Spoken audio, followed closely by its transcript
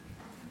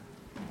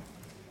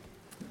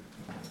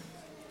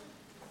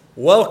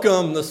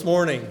Welcome this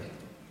morning.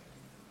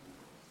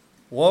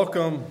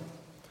 Welcome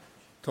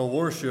to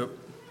worship.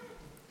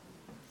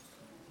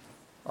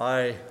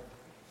 I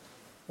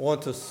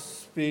want to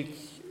speak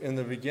in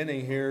the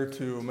beginning here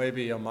to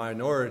maybe a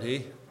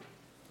minority,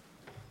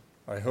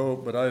 I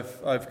hope, but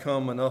I've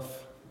come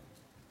enough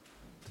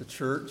to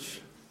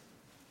church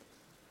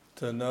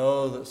to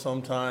know that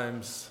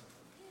sometimes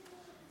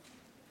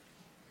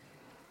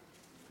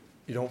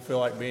you don't feel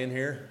like being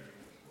here,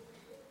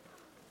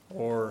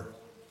 or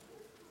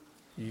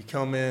you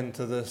come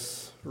into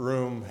this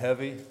room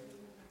heavy.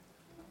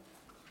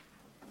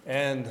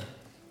 And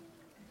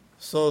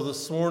so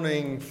this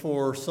morning,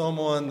 for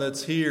someone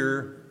that's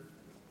here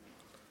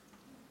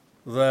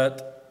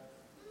that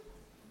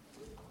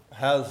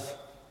has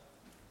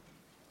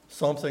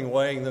something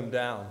weighing them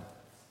down,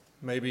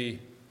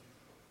 maybe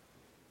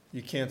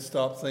you can't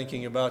stop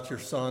thinking about your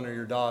son or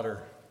your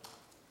daughter.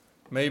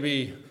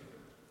 Maybe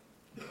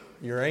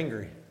you're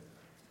angry.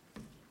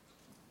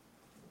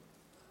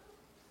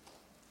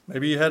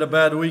 Maybe you had a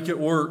bad week at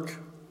work.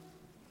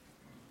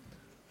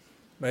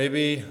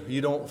 Maybe you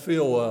don't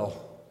feel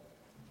well,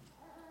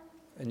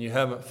 and you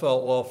haven't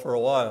felt well for a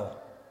while.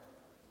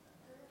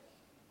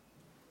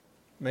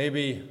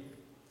 Maybe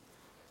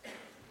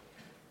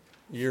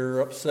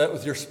you're upset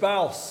with your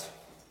spouse.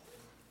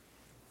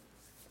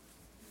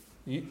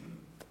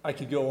 I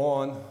could go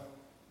on.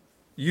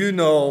 You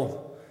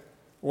know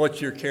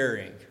what you're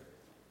carrying.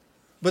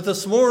 But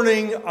this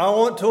morning, I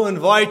want to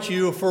invite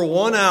you for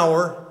 1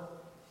 hour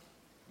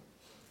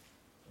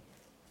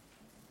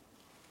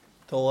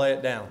to lay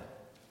it down.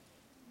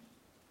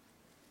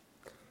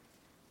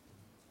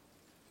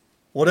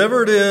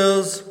 Whatever it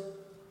is,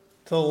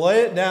 to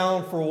lay it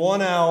down for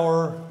 1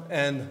 hour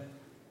and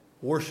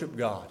worship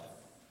God.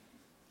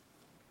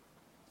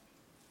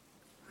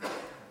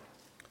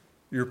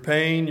 Your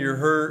pain, your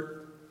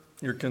hurt,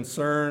 your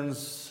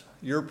concerns,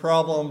 your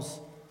problems,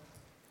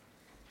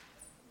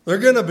 they're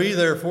going to be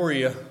there for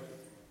you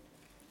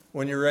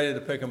when you're ready to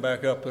pick them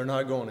back up. They're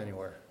not going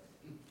anywhere.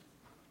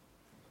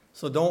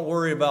 So don't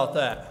worry about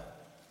that.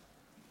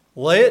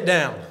 Lay it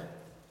down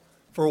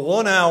for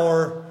 1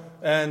 hour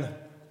and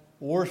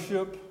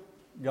worship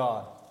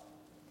God.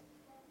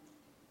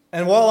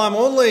 And while I'm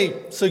only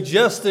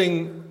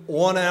suggesting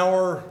 1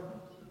 hour,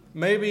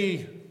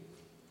 maybe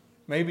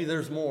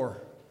there's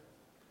more.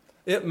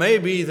 It may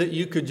be that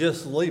you could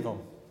just leave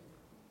them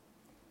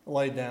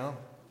laid down.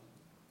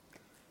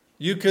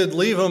 You could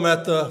leave them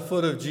at the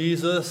foot of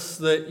Jesus,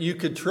 that you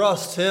could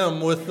trust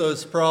Him with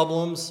those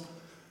problems,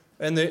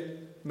 and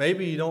that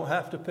maybe you don't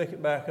have to pick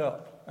it back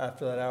up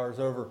after that hour's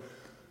over.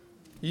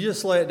 You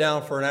just lay it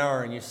down for an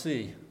hour and you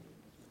see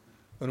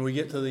when we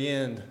get to the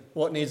end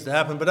what needs to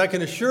happen. But I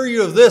can assure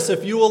you of this: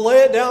 if you will lay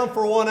it down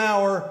for 1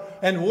 hour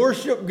and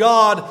worship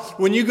God,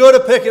 when you go to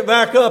pick it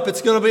back up,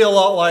 it's going to be a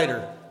lot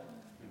lighter.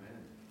 Amen.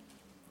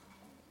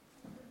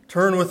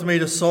 Turn with me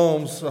to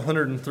Psalms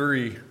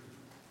 103.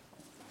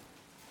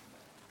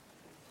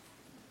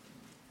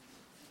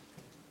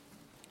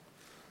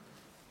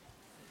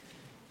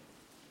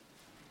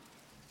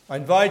 I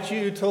invite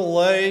you to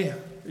lay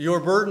your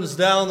burdens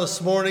down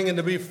this morning and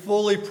to be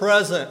fully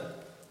present.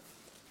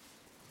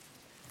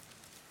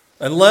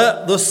 And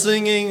let the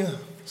singing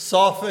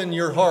soften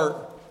your heart.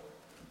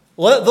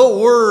 Let the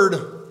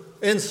word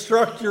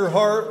instruct your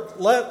heart.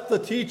 Let the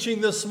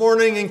teaching this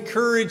morning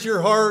encourage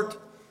your heart.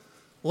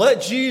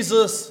 Let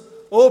Jesus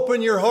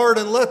open your heart,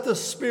 and let the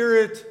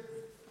Spirit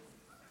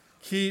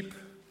keep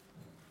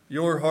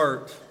your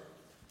heart.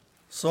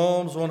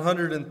 Psalms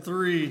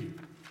 103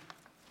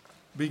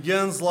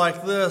 begins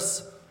like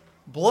this: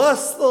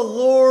 Bless the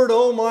Lord,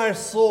 O my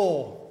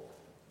soul.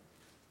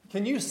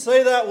 Can you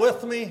say that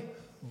with me?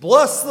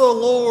 Bless the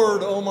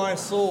Lord, O my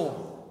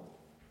soul.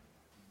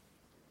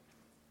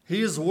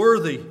 He is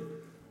worthy.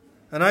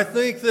 And I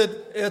think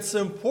that it's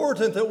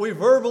important that we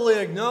verbally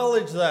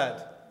acknowledge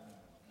that.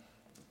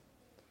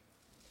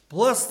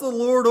 Bless the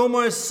Lord, O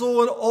my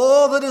soul, and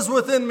all that is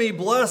within me,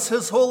 bless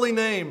His holy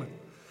name.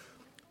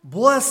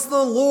 Bless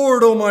the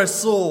Lord, O my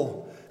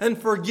soul,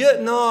 and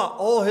forget not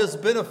all His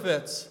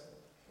benefits.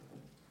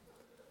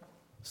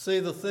 See,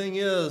 the thing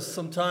is,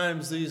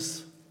 sometimes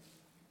these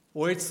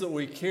weights that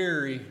we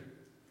carry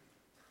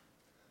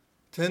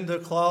tend to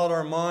cloud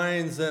our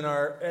minds,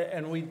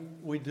 and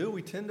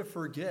we tend to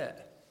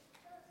forget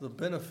the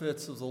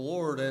benefits of the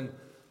Lord. And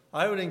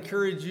I would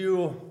encourage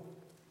you,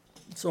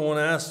 someone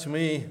asked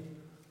me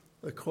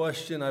the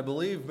question, I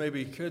believe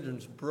maybe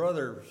Kidron's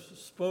brother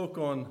spoke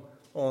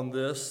on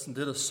this and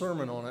did a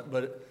sermon on it,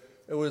 but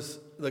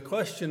the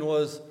question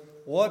was,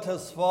 what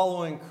has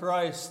following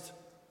Christ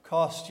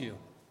cost you?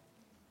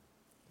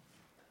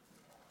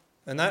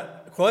 And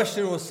that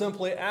question was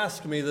simply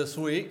asked me this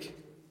week.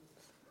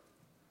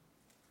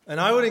 And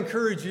I would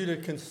encourage you to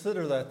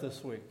consider that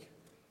this week.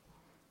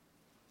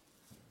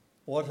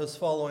 What has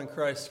following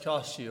Christ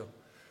cost you?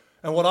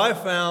 And what I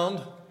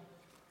found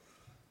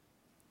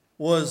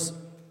was,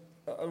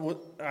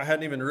 I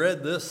hadn't even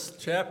read this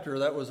chapter,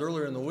 that was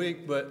earlier in the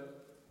week,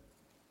 but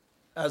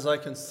as I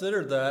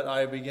considered that,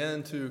 I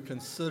began to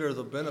consider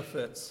the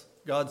benefits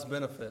God's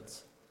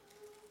benefits?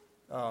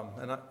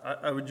 And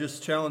I would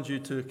just challenge you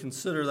to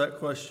consider that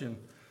question.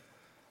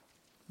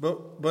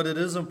 But it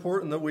is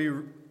important that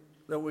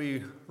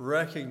we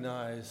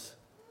recognize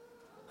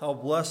how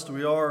blessed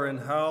we are and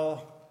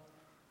how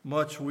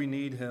much we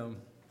need Him.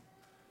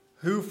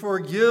 Who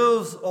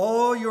forgives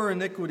all your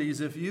iniquities.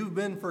 If you've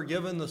been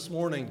forgiven this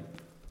morning,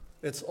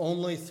 it's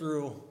only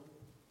through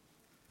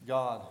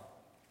God.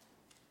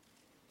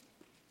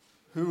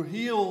 Who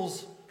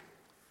heals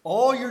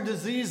all your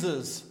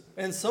diseases.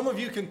 And some of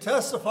you can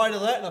testify to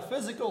that in a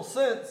physical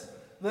sense,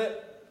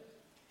 that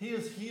He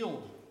has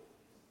healed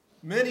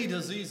many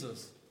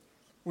diseases.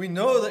 We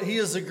know that He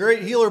is a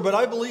great healer, but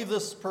I believe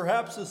this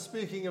perhaps is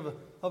speaking of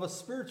a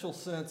spiritual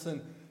sense.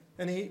 And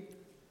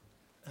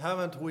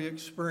haven't we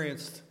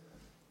experienced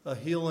a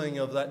healing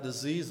of that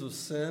disease of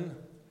sin?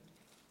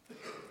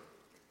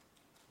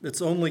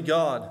 It's only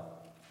God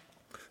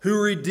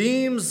who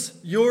redeems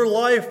your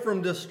life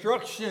from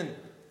destruction.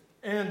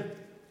 And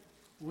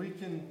we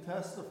can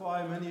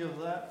testify, many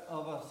of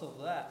us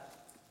of that.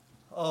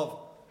 Of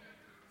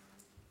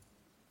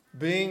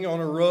being on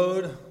a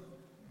road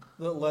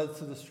that led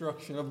to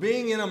destruction. Of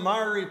being in a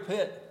miry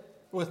pit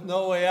with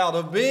no way out.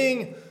 Of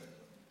being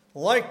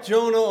like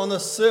Jonah on the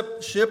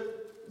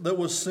ship that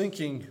was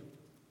sinking.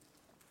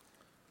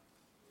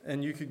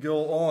 And you could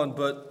go on,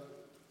 but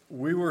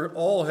we were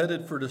all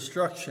headed for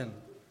destruction.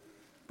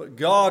 But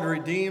God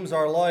redeems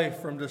our life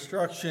from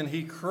destruction.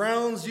 He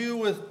crowns you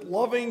with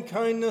loving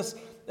kindness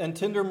and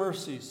tender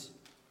mercies.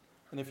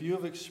 And if you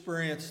have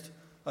experienced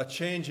a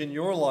change in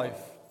your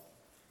life,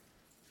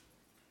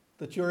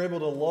 that you're able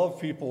to love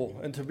people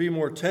and to be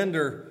more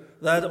tender,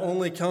 that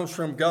only comes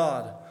from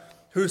God,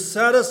 who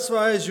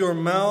satisfies your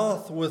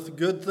mouth with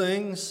good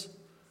things.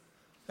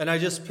 And I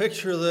just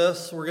picture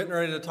this. We're getting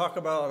ready to talk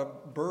about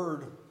a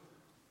bird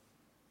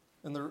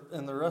in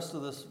the rest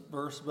of this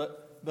verse,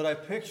 but I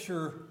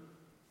picture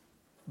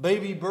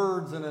baby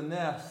birds in a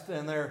nest,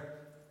 and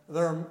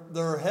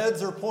their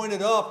heads are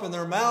pointed up, and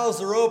their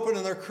mouths are open,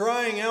 and they're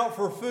crying out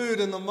for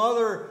food, and the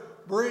mother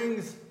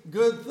brings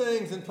good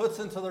things and puts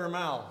into their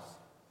mouths.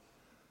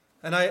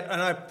 And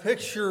I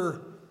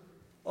picture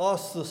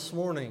us this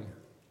morning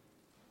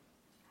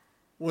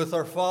with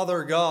our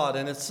Father God,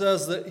 and it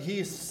says that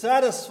He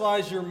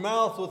satisfies your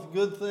mouth with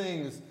good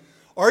things.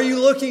 Are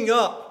you looking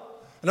up?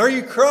 And are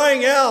you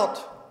crying out?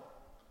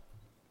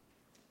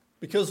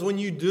 Because when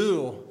you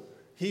do,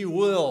 He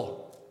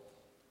will.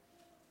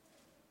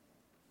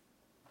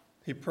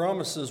 He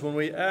promises when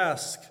we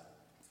ask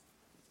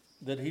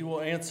that He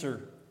will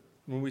answer.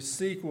 When we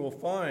seek, we'll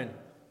find.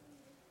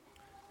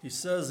 He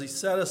says He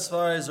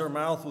satisfies our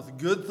mouth with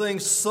good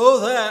things so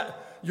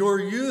that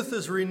your youth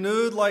is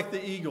renewed like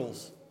the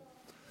eagles.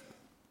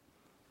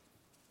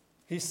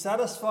 He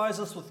satisfies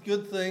us with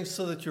good things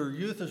so that your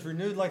youth is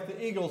renewed like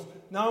the eagles.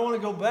 Now I want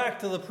to go back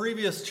to the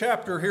previous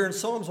chapter here in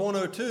Psalms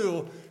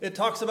 102. It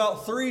talks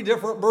about 3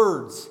 different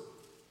birds.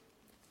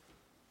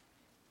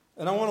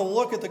 And I want to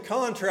look at the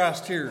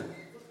contrast here.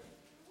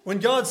 When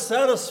God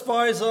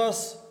satisfies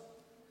us,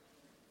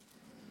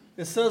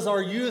 it says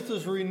our youth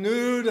is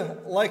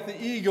renewed like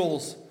the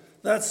eagles.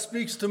 That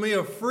speaks to me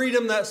of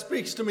freedom. That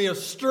speaks to me of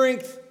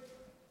strength.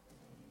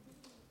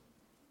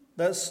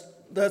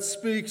 That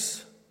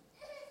speaks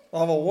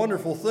of a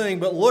wonderful thing.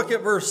 But look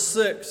at verse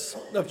 6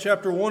 of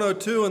chapter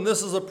 102, and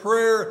this is a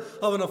prayer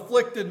of an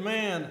afflicted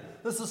man.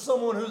 This is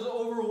someone who's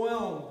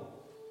overwhelmed,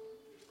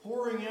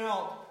 pouring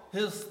out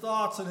his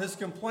thoughts and his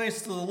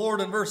complaints to the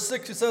Lord. In verse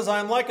 6 he says, I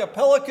am like a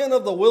pelican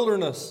of the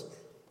wilderness.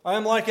 I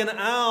am like an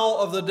owl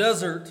of the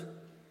desert.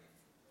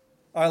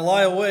 I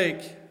lie awake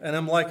and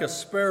am like a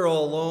sparrow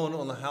alone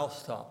on the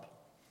housetop.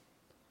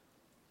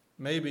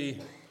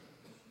 Maybe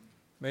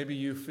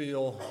you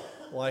feel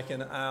like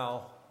an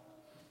owl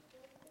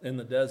in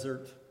the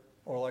desert,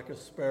 or like a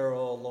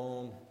sparrow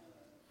alone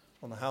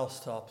on the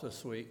housetop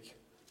this week.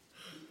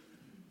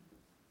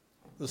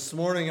 This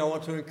morning I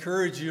want to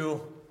encourage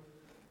you,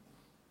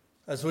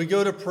 as we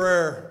go to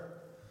prayer,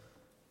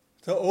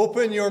 to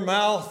open your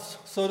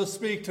mouth, so to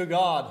speak, to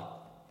God,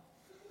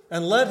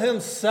 and let Him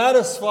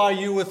satisfy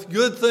you with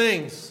good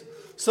things,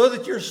 so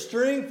that your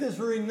strength is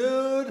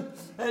renewed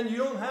and you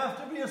don't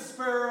have to be a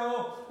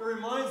sparrow. It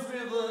reminds me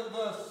of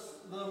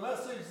the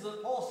message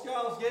that Paul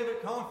Skiles gave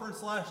at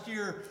conference last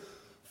year.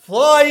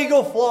 Fly,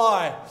 eagle,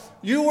 fly.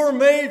 You were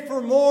made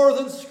for more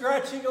than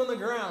scratching on the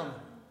ground.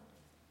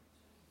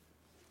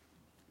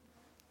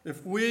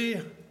 If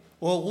we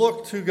will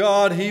look to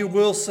God, He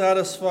will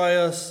satisfy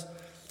us.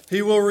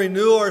 He will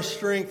renew our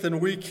strength, and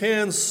we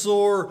can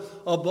soar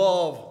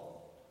above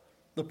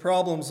the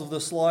problems of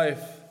this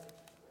life.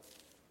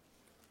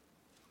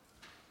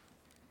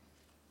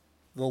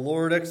 The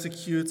Lord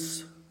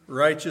executes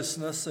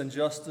righteousness and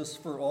justice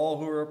for all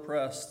who are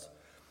oppressed.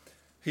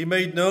 He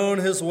made known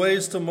His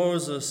ways to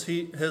Moses,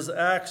 His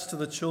acts to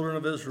the children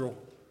of Israel.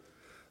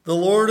 The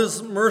Lord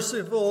is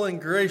merciful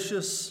and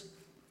gracious,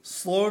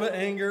 slow to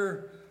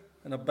anger,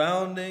 and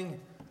abounding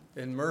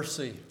in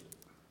mercy.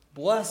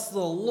 Bless the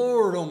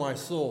Lord, O my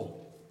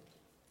soul.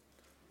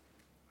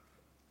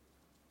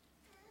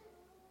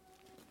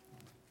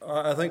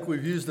 I think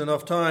we've used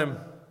enough time.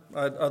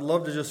 I'd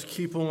love to just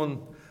keep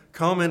on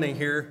commenting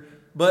here.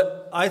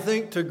 But I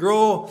think to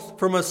grow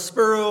from a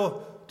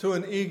sparrow to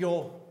an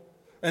eagle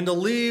and to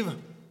leave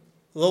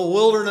the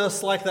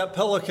wilderness like that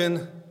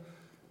pelican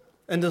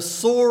and to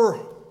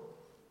soar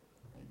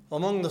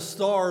among the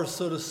stars,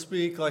 so to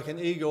speak, like an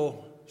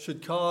eagle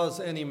should cause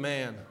any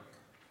man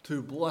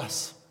to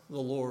bless the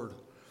Lord.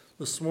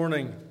 This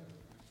morning,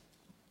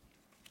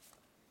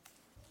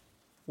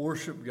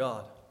 worship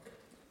God.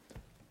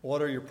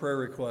 What are your prayer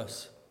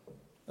requests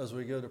as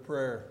we go to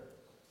prayer?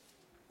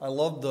 I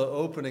loved the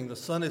opening, the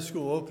Sunday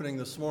school opening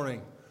this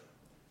morning.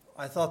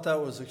 I thought that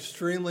was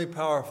extremely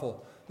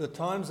powerful. The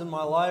times in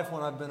my life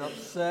when I've been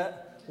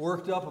upset,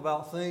 worked up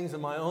about things in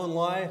my own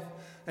life,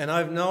 and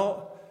I've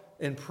knelt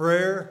in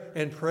prayer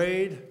and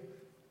prayed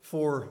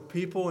for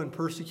people in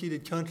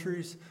persecuted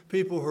countries,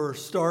 people who are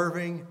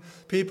starving,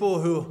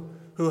 people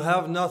who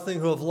have nothing,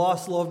 who have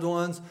lost loved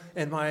ones,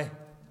 and my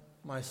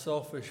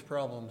selfish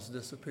problems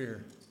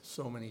disappear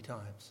so many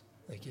times.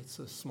 They get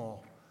so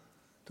small.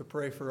 To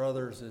pray for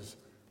others is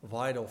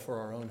vital for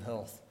our own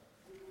health.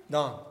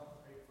 Don.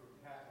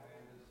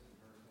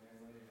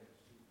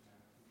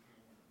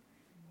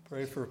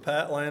 Pray for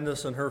Pat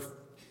Landis and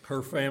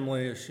her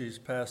family as she's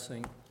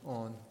passing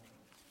on.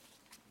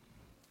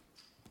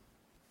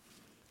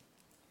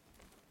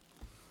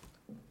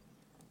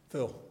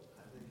 Phil.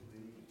 I think we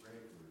need to pray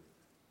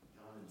for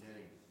John and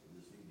Jenny this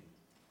evening.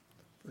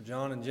 For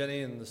John and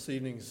Jenny in this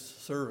evening's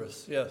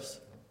service, yes.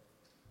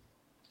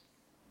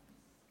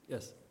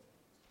 Yes.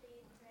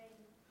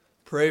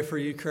 Pray for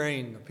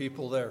Ukraine, the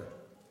people there.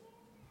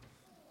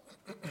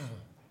 Our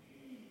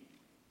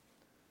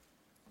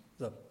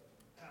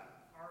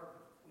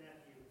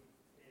nephew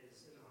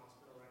is in the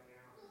hospital right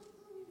now.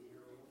 He's a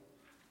year old.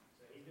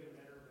 So he's doing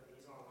better, but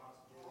he's on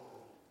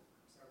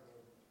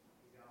oxygen.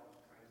 He's got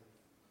all kinds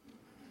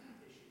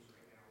of issues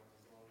right now with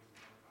his lungs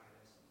and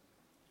bronchitis.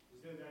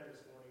 He's doing better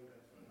this morning,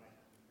 but I'd like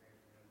to pray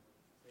for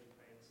him.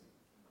 Thanks.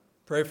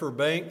 Pray for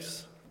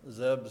Banks,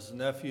 Zeb's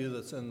nephew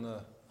that's in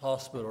the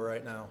hospital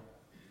right now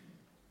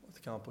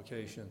with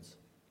complications.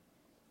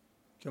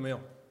 Camille.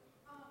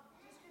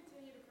 Just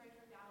continue to pray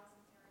for Dallas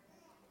and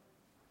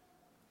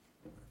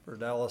Terry. For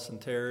Dallas and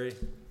Terry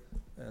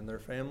and their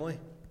family.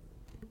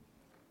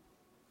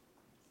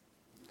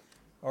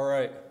 All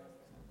right,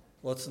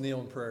 let's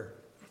kneel in prayer.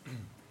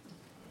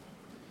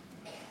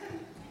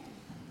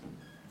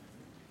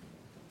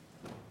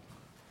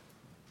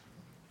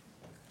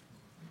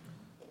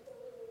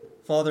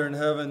 Father in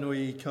heaven,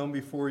 we come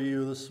before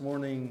you this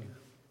morning.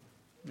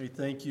 We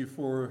thank you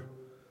for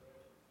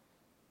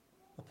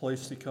a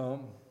place to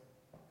come,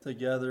 to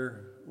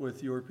gather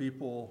with your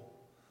people,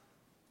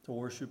 to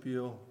worship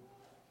you.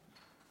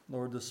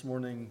 Lord, this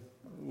morning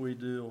we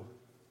do.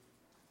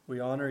 We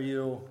honor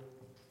you.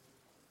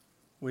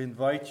 We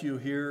invite you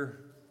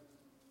here.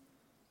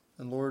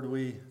 And Lord,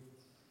 we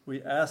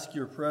ask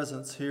your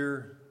presence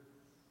here.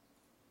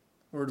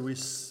 Lord, we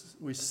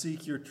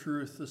seek your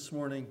truth this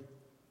morning.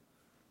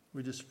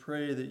 We just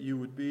pray that you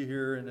would be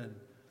here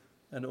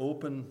and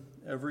open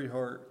every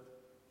heart.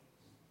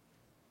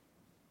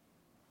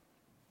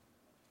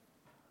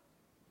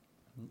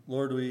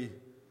 Lord, we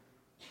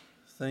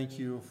thank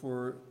you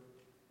for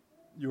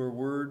your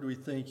word. We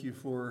thank you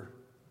for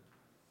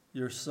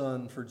your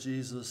Son, for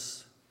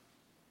Jesus,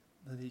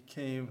 that he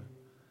came,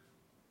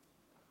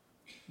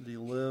 that he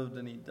lived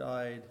and he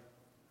died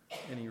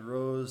and he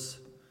rose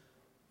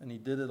and he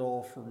did it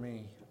all for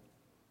me,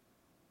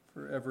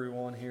 for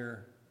everyone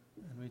here.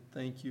 And we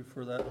thank you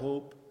for that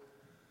hope.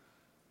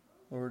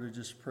 Lord, I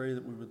just pray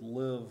that we would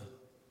live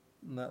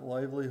in that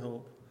lively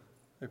hope.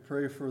 I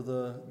pray for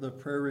the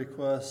prayer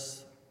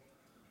requests,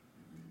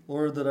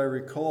 Lord, that I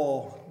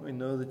recall. We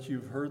know that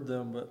you've heard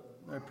them, but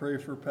I pray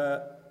for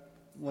Pat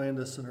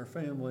Landis and her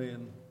family,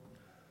 and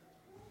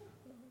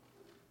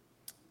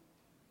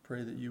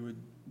pray that you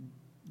would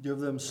give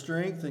them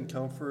strength and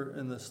comfort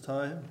in this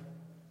time.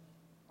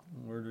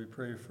 And Lord, we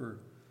pray for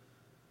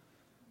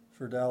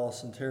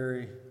Dallas and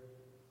Terry.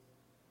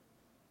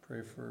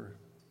 Pray for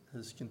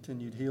his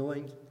continued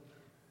healing.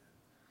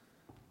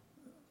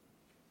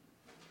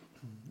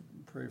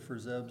 Pray for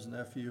Zeb's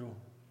nephew.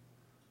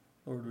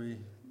 Lord,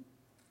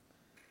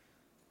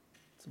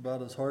 it's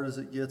about as hard as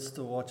it gets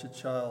to watch a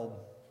child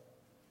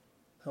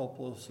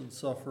helpless and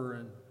suffer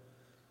and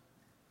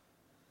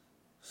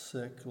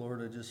sick.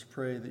 Lord, I just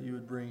pray that you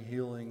would bring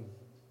healing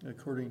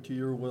according to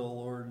your will,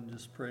 Lord, and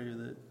just pray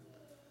that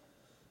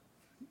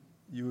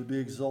you would be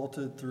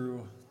exalted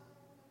through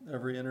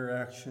every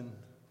interaction,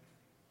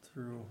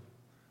 through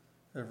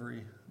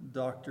every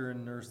doctor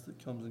and nurse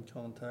that comes in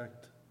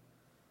contact.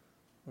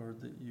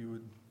 Lord, that you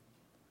would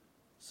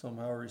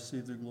somehow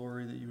receive the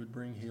glory, that you would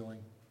bring healing.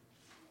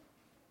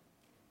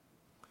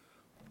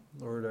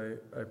 Lord,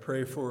 I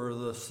pray for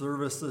the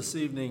service this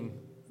evening,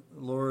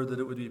 Lord, that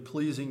it would be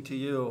pleasing to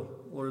you.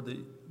 Lord,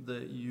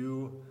 that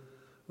you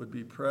would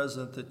be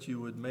present, that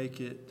you would make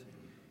it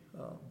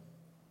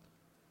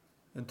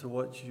into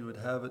what you would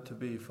have it to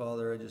be.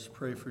 Father, I just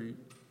pray for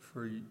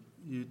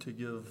you to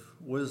give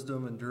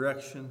wisdom and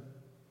direction.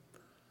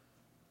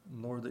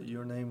 And Lord, that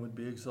your name would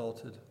be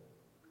exalted.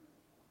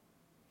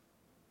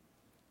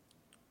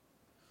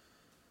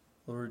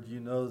 Lord, you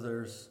know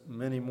there's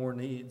many more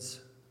needs.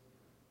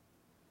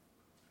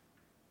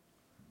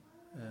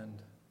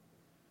 And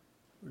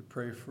we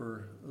pray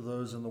for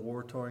those in the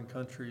war-torn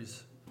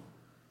countries.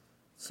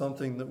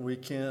 Something that we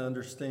can't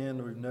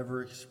understand, we've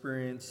never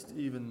experienced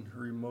even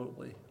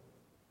remotely.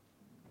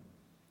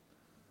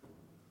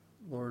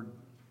 Lord,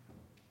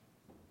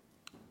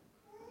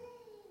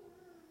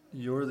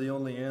 you're the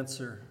only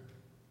answer.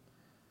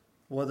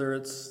 Whether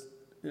it's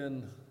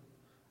in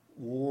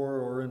war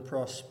or in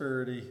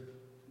prosperity,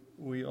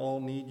 we all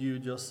need you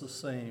just the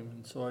same.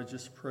 And so I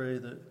just pray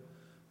that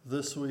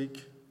this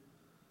week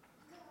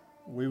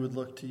we would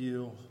look to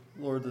you.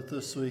 Lord, that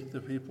this week the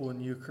people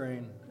in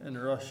Ukraine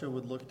and Russia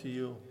would look to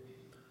you.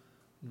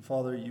 And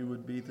Father, you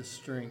would be the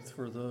strength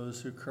for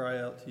those who cry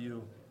out to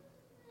you.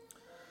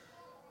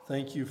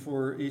 Thank you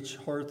for each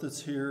heart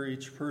that's here,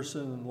 each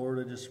person. And Lord,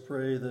 I just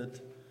pray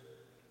that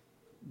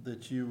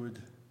you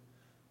would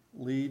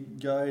lead,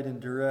 guide,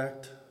 and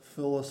direct.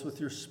 Fill us with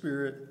your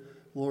Spirit.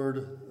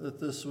 Lord, that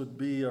this would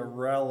be a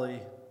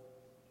rally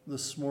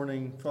this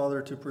morning,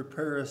 Father, to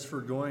prepare us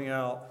for going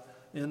out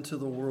into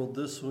the world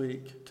this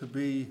week, to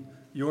be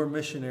your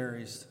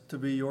missionaries, to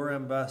be your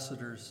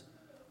ambassadors,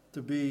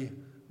 to be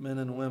men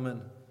and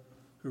women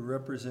who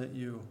represent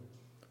you.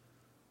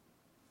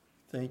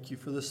 Thank you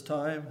for this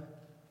time.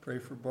 Pray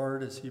for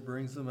Bart as he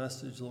brings the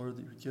message, Lord,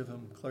 that you give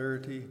him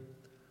clarity,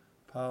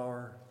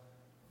 power,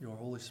 your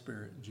Holy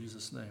Spirit. In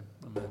Jesus' name,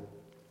 amen.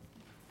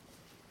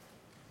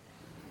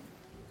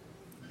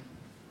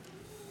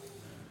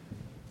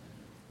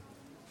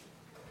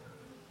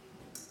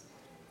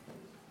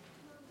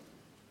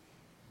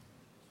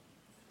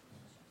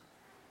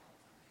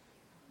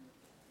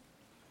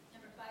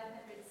 Number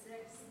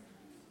 506.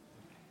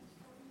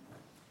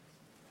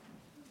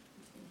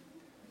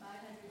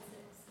 506.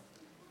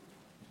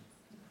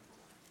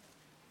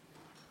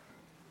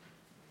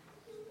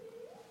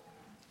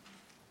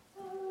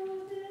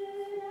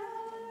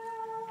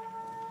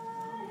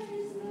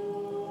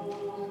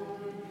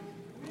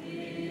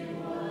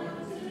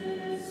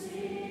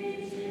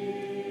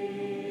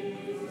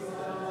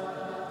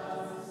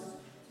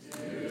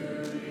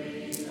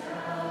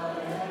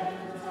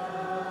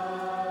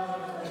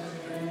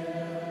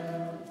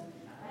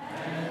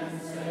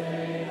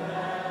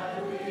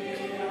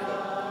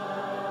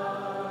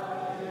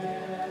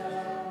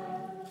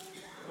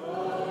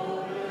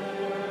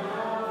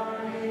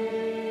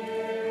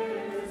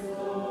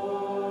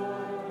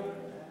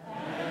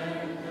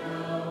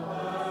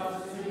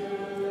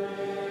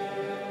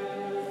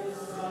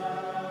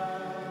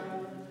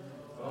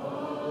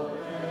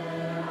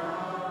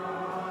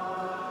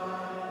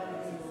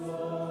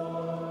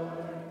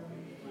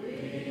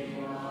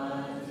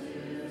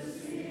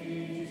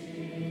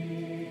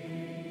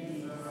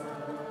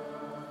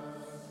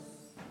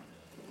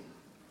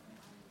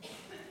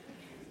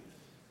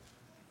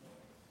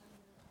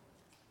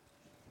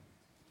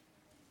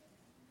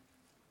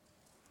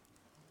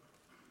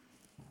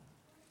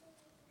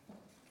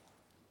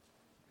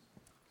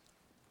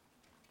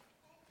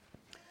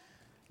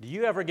 Do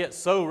you ever get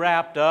so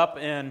wrapped up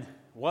in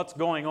what's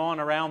going on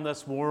around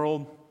this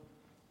world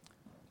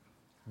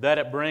that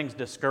it brings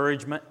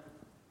discouragement?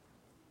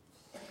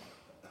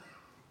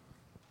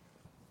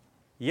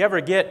 You ever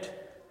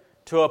get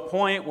to a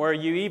point where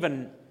you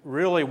even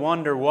really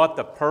wonder what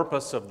the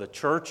purpose of the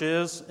church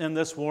is in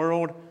this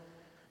world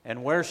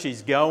and where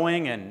she's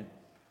going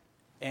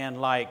and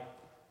like,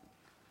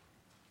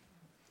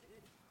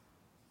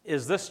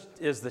 is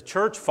the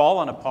church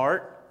falling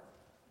apart?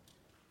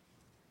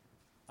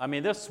 I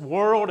mean, this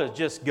world has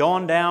just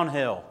gone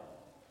downhill.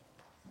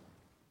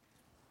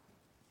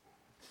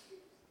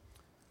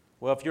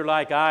 Well, if you're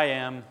like I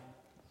am,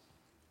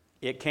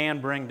 it can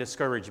bring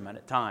discouragement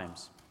at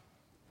times.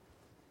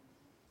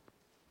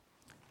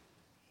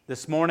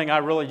 This morning, I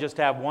really just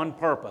have one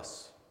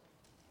purpose,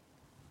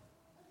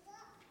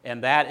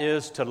 and that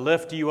is to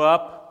lift you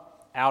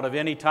up out of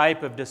any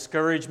type of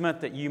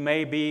discouragement that you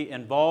may be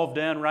involved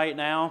in right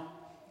now,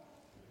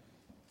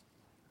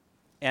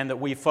 and that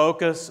we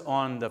focus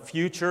on the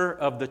future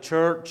of the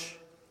church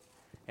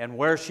and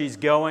where she's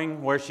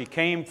going, where she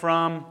came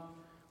from,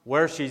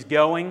 where she's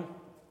going,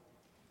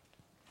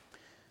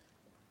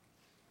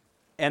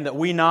 and that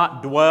we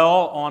not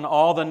dwell on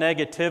all the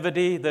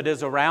negativity that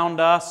is around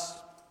us,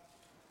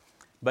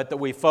 but that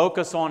we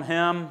focus on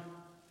Him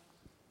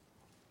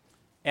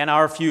and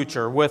our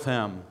future with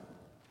Him.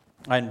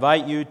 I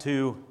invite you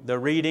to the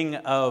reading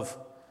of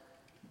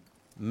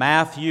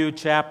Matthew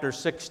chapter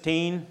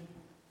 16.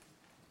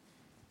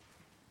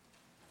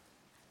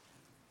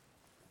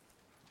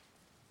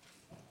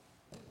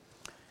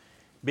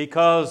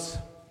 Because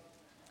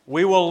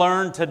we will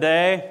learn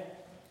today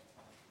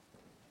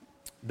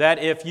that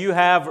if you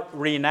have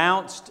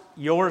renounced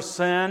your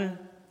sin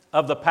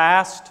of the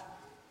past,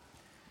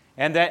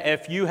 and that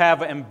if you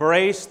have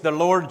embraced the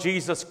Lord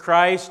Jesus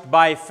Christ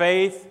by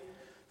faith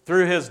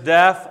through His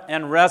death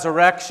and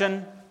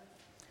resurrection,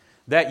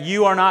 that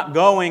you are not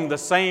going the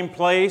same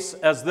place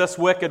as this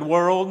wicked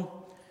world.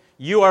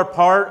 You are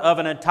part of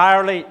an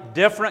entirely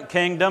different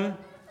kingdom.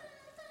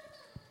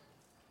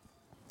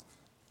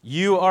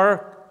 You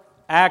are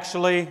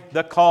actually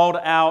the called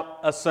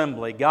out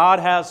assembly. God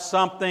has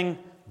something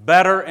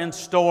better in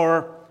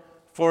store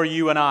for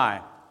you and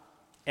I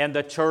and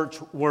the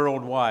church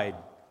worldwide.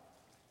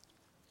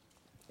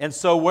 And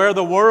so where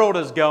the world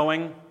is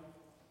going,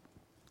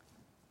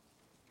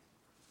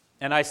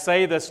 and I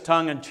say this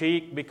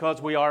tongue-in-cheek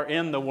because we are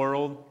in the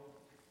world,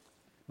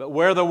 but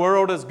where the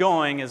world is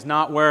going is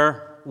not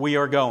where we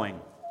are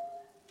going.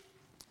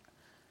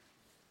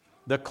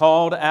 The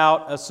called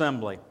out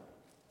assembly.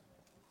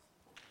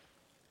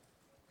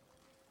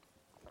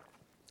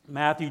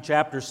 Matthew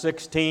chapter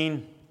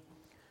 16,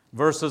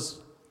 verses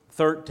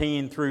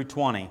 13 through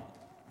 20.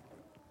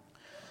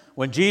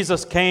 When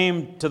Jesus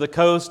came to the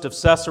coast of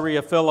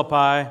Caesarea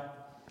Philippi,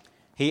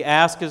 He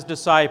asked His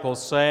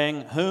disciples,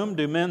 saying, "Whom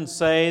do men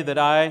say that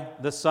I,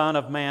 the Son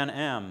of Man,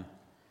 am?"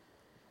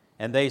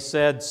 And they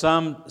said,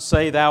 "Some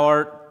say thou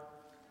art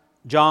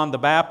John the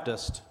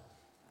Baptist,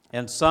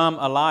 and some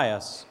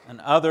Elias,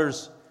 and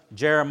others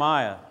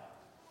Jeremiah,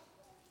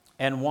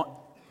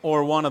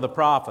 or one of the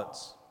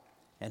prophets."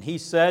 And He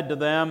said to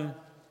them,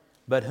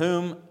 "But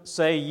whom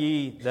say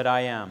ye that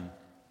I am?"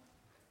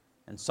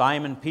 And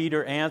Simon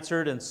Peter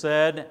answered and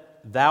said,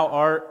 "Thou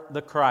art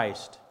the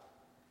Christ,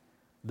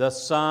 the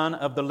Son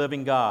of the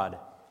living God."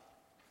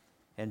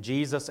 And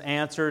Jesus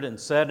answered and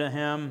said to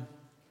him,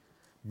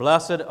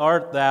 "Blessed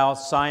art thou,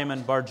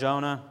 Simon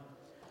Bar-Jonah,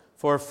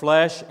 for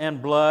flesh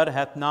and blood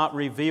hath not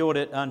revealed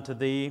it unto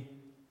thee,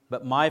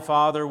 but my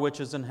Father which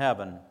is in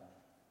heaven.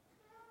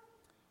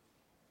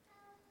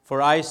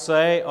 For I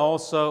say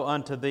also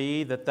unto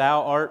thee that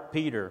thou art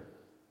Peter,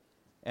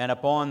 and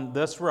upon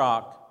this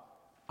rock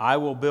I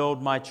will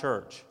build my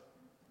church,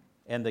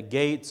 and the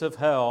gates of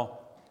hell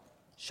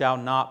shall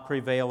not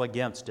prevail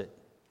against it.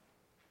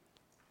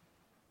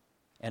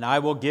 And I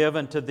will give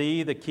unto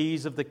thee the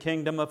keys of the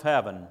kingdom of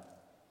heaven,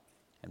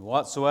 and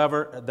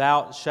whatsoever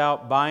thou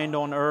shalt bind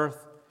on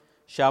earth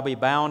shall be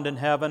bound in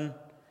heaven,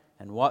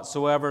 and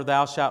whatsoever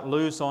thou shalt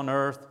loose on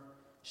earth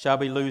shall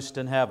be loosed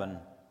in heaven."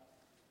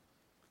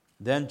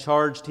 Then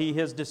charged He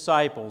His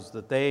disciples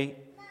that they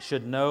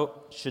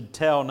should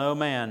tell no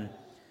man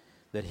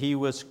that He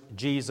was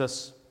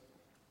Jesus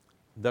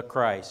the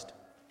Christ.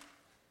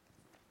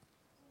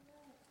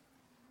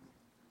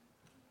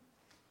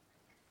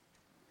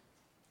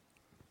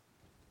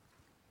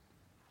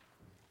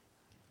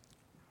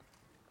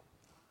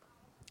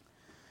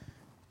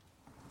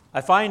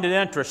 I find it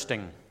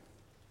interesting.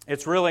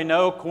 It's really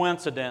no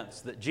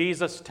coincidence that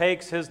Jesus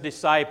takes His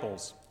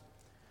disciples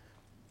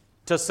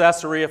to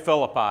Caesarea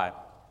Philippi.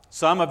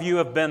 Some of you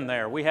have been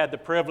there. We had the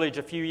privilege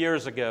a few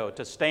years ago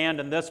to stand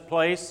in this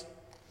place.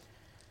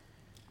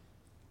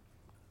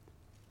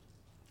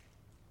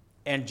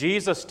 And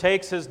Jesus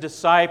takes His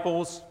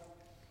disciples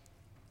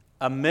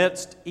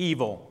amidst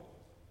evil.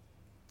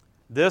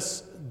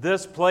 This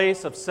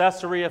place of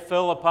Caesarea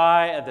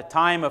Philippi at the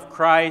time of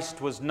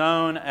Christ was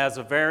known as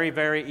a very,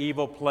 very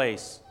evil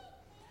place.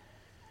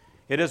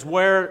 It is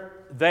where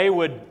they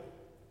would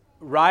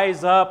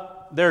rise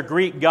up their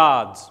Greek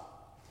gods.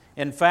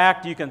 In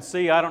fact, you can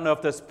see, I don't know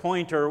if this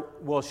pointer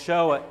will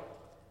show it.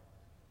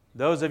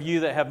 Those of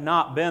you that have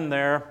not been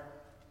there,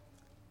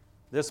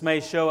 this may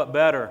show it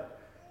better.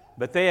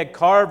 But they had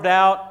carved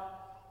out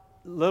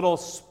little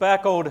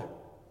speckled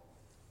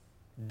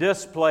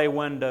display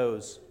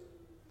windows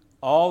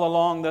all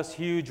along this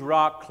huge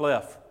rock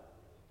cliff.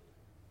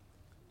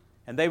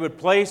 And they would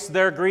place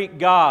their Greek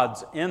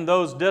gods in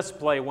those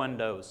display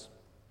windows.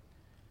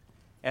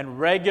 And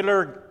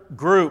regular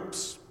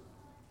groups,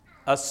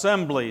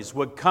 assemblies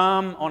would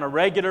come on a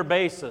regular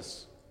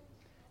basis.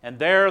 And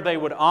there they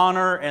would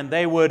honor and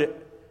they would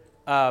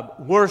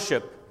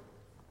worship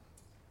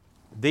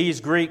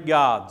these Greek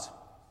gods.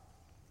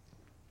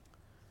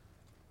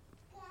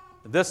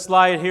 This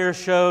slide here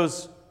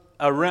shows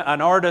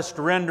an artist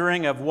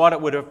rendering of what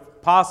it would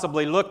have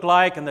possibly looked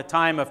like in the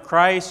time of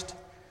Christ.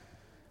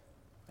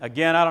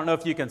 Again, I don't know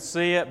if you can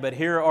see it, but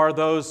here are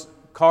those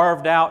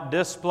carved out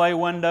display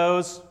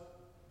windows.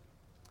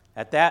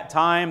 At that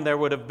time, there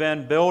would have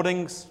been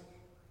buildings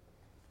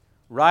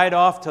right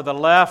off to the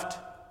left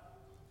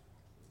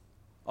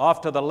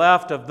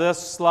of this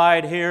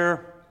slide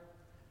here,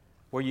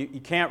 where you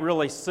can't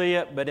really see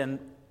it, but in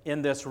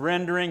this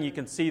rendering, you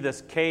can see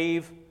this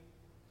cave.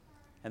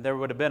 And there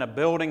would have been a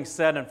building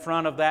set in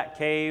front of that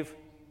cave.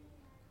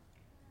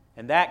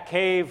 And that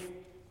cave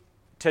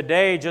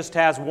today just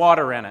has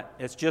water in it.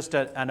 It's just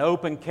an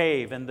open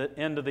cave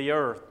into the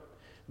earth.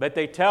 But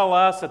they tell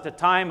us at the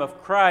time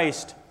of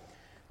Christ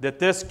that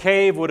this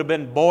cave would have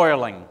been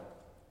boiling,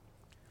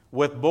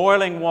 with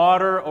boiling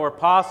water or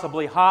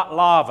possibly hot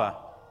lava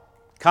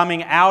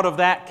coming out of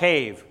that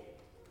cave.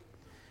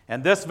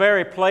 And this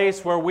very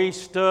place where we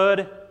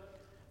stood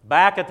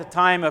back at the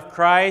time of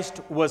Christ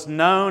was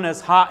known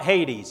as Hot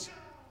Hades,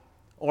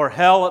 or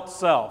hell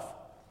itself.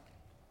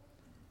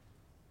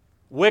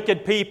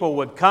 Wicked people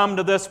would come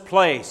to this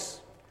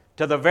place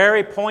to the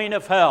very point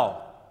of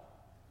hell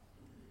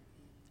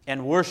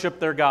and worship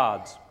their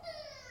gods.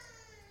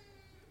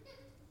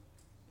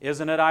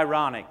 Isn't it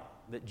ironic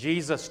that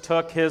Jesus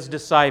took His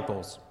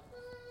disciples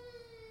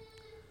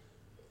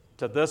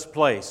to this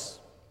place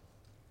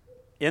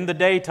in the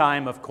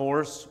daytime, of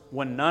course,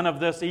 when none of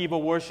this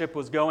evil worship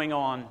was going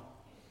on,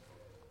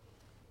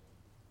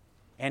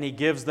 and He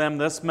gives them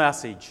this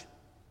message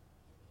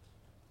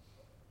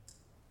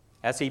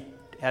as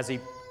he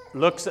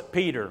looks at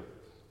Peter,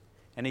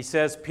 and He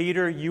says,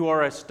 "Peter, you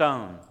are a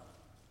stone."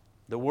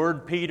 The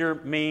word Peter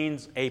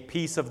means a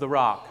piece of the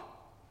rock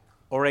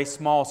or a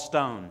small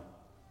stone.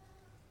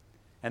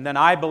 And then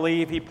I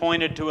believe He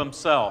pointed to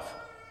Himself,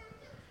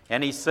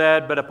 and He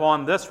said, "But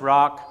upon this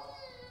rock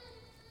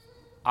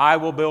I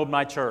will build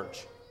my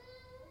church,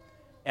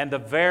 and the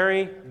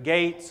very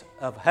gates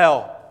of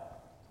hell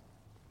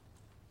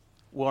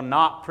will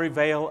not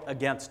prevail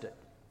against it."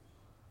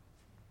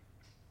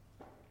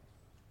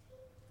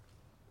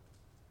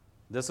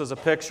 This is a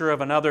picture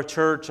of another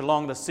church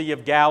along the Sea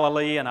of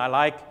Galilee, and I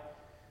like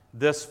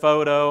this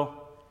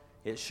photo.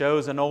 It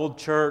shows an old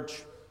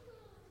church,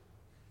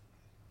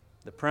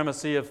 the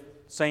primacy of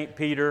St.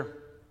 Peter,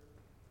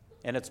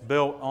 and it's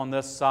built on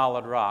this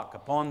solid rock.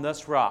 Upon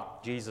this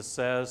rock, Jesus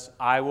says,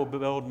 "I will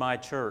build my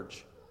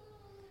church."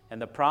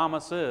 And the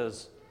promise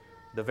is,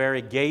 the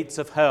very gates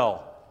of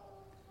hell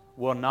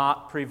will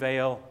not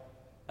prevail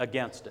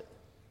against it.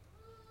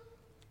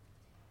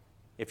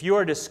 If you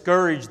are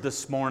discouraged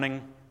this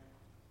morning,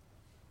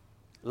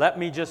 let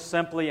me just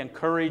simply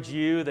encourage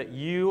you that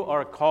you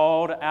are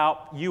called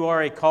out. You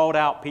are a called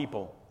out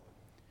people.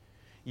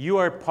 You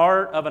are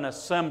part of an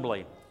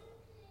assembly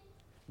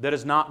that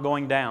is not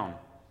going down.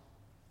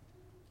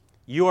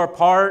 You are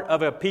part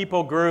of a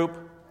people group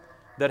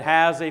that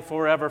has a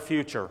forever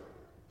future.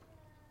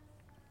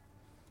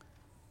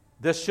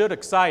 This should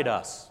excite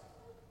us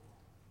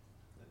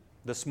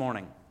this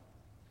morning.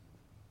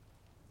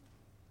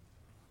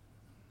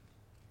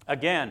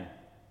 Again,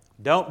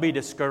 don't be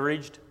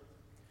discouraged.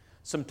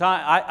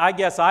 Sometimes, I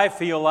guess I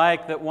feel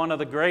like that one of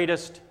the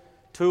greatest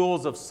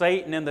tools of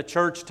Satan in the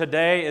church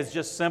today is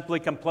just simply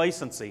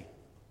complacency.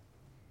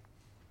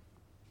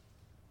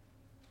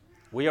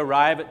 We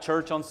arrive at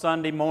church on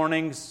Sunday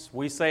mornings,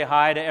 we say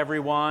hi to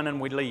everyone,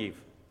 and we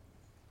leave.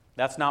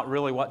 That's not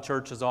really what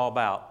church is all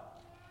about.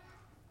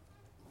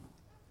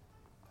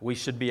 We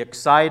should be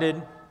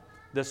excited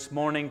this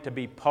morning to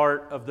be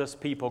part of this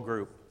people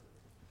group,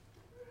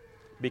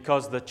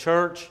 because the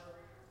church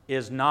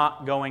is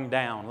not going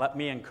down. Let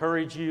me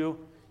encourage you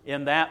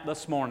in that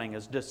this morning.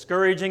 As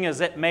discouraging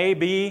as it may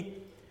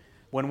be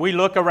when we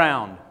look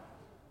around,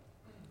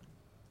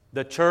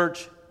 the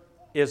church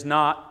is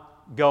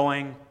not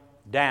going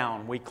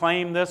down. We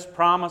claim this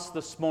promise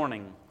this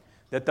morning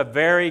that the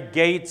very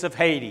gates of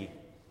Hades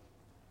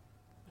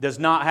does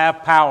not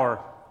have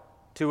power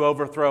to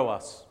overthrow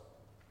us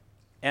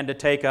and to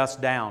take us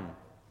down.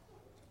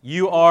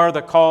 You are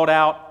the called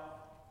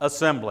out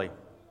assembly,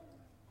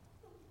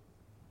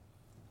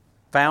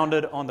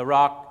 founded on the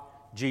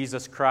rock,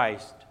 Jesus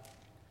Christ.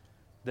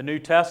 The New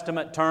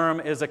Testament term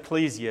is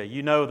ecclesia.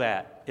 You know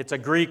that. It's a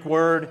Greek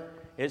word.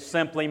 It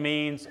simply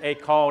means a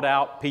called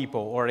out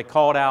people or a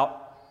called out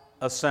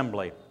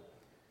assembly.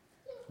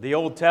 The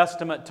Old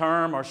Testament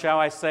term, or shall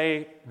I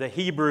say the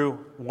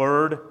Hebrew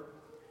word,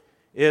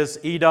 is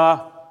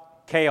Ida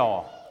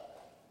Kaal.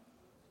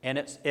 And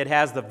it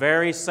has the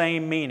very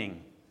same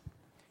meaning.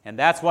 And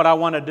that's what I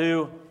want to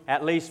do,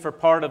 at least for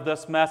part of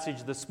this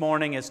message this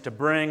morning, is to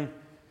bring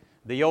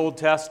the Old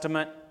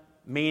Testament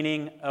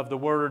meaning of the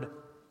word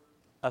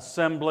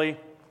assembly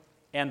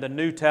and the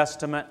New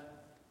Testament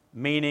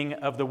meaning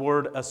of the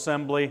word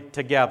assembly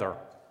together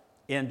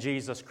in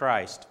Jesus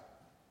Christ.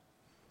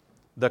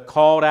 The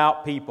called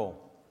out people,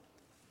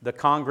 the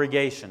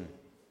congregation.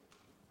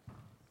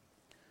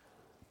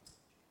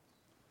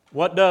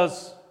 What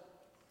does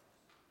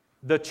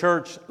the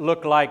church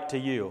look like to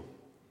you?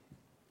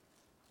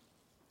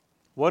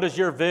 What is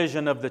your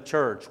vision of the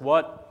church?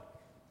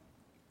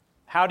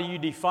 How do you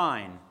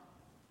define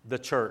the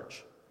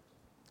church?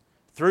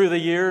 Through the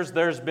years,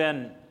 there's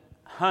been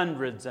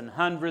hundreds and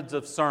hundreds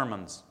of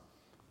sermons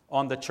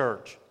on the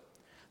church.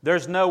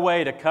 There's no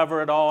way to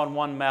cover it all in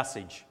one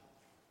message.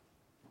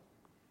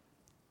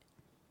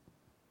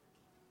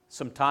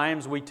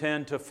 Sometimes we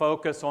tend to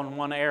focus on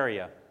one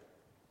area.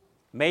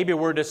 Maybe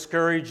we're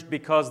discouraged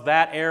because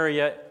that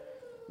area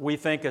we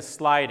think is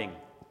sliding.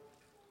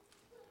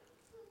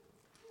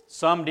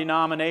 Some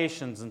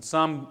denominations and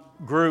some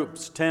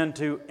groups tend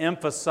to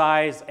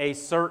emphasize a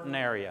certain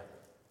area.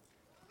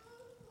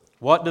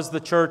 What does the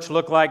church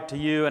look like to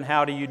you, and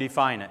how do you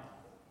define it?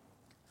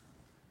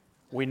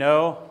 We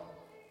know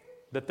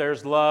that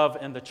there's love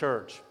in the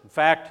church. In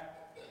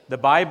fact, the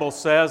Bible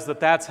says that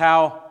that's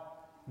how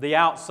the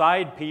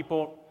outside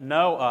people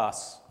know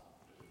us,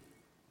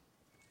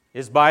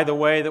 is by the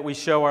way that we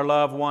show our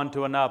love one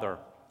to another.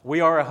 We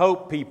are a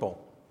hope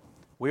people.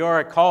 We are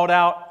a called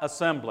out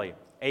assembly,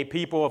 a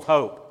people of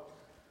hope,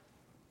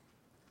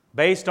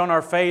 based on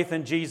our faith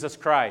in Jesus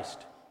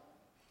Christ.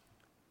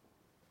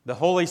 the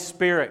Holy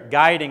Spirit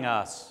guiding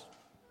us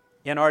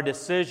in our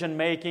decision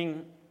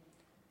making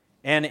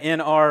and in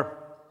our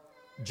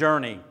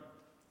journey.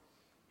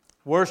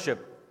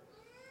 Worship.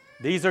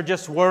 These are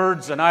just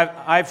words, and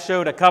I've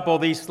showed a couple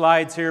of these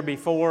slides here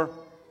before.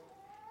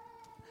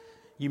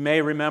 You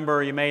may remember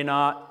or you may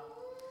not.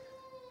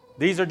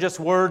 These are just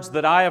words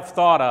that I have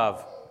thought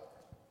of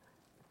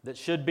that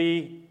should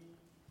be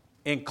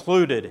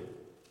included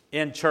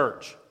in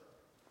church,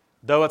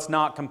 though it's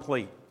not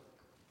complete.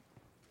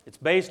 It's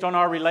based on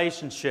our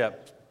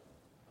relationship,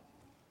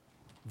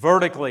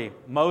 vertically,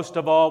 most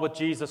of all with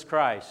Jesus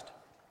Christ,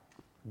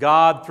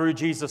 God through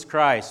Jesus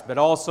Christ, but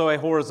also a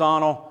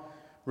horizontal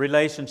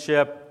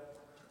relationship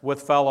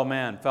with fellow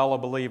men, fellow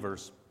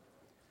believers.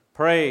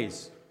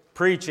 Praise,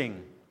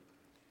 preaching,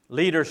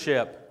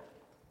 leadership,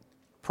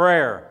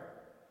 prayer,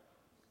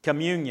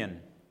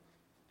 communion,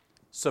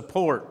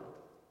 support,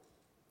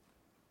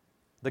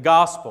 the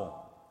gospel.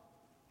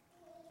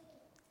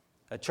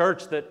 A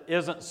church that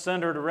isn't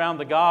centered around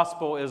the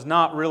gospel is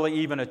not really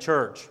even a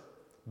church.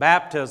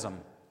 Baptism,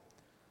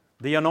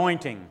 the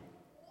anointing,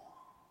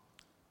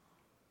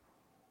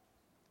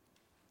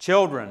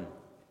 children,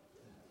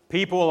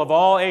 people of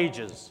all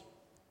ages.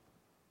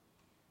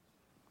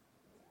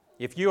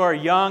 If you are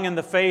young in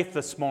the faith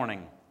this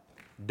morning,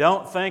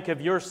 don't think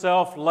of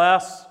yourself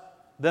less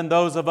than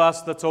those of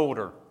us that's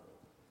older.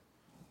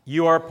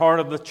 You are part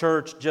of the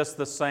church just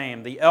the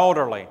same. The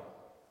elderly,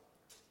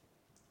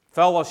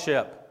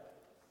 fellowship,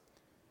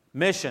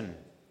 mission,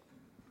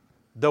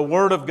 the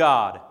Word of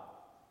God,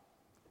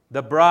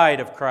 the bride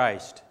of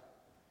Christ,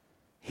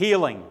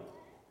 healing,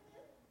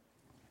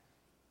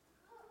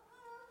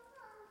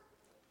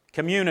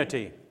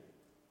 community,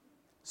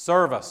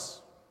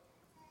 service,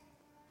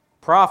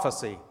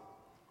 prophecy,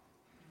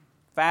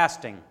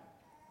 fasting,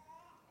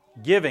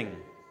 giving,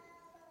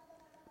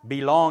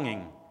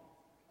 belonging,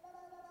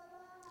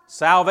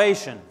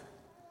 salvation.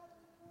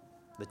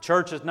 The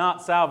church is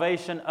not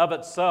salvation of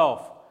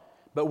itself,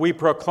 but we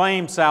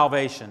proclaim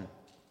salvation.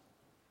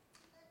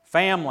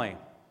 Family,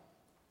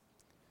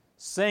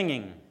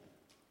 singing,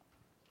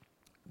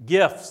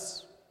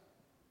 gifts,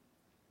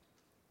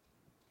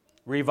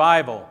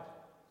 revival,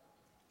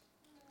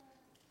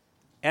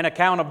 and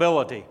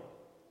accountability,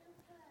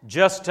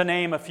 just to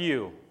name a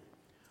few.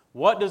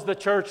 What does the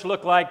church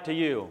look like to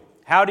you?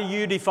 How do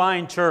you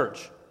define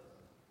church?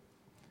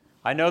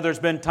 I know there's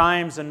been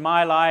times in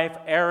my life,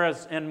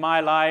 eras in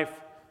my life,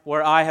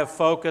 where I have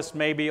focused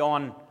maybe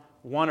on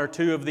one or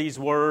two of these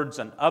words,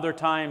 and other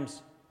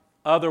times,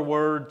 other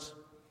words.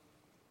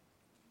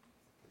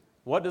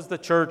 What does the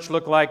church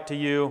look like to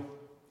you?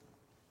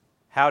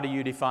 How do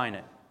you define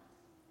it?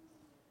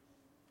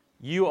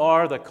 You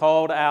are the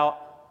called out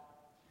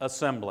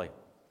assembly.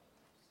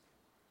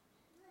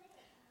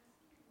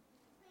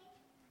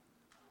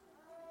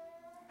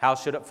 How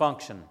should it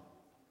function?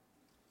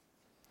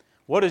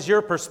 What is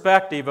your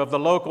perspective of the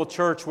local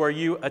church where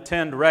you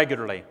attend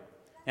regularly?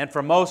 And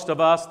for most of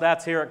us,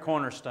 that's here at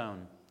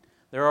Cornerstone.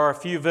 There are a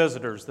few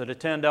visitors that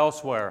attend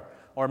elsewhere,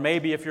 or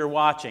maybe if you're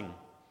watching,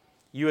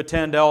 you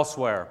attend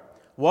elsewhere.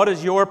 What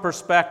is your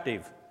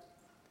perspective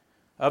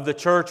of the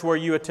church where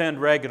you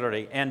attend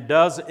regularly? And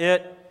does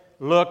it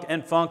look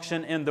and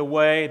function in the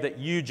way that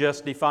you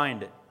just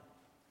defined it?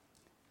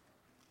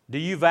 Do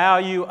you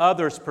value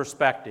others'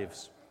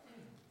 perspectives?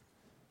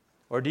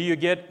 Or do you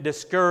get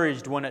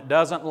discouraged when it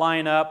doesn't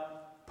line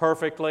up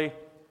perfectly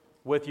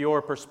with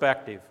your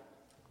perspective?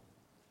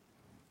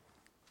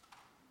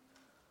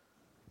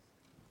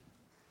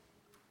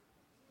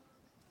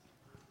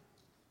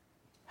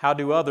 How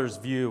do others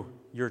view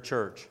your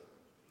church?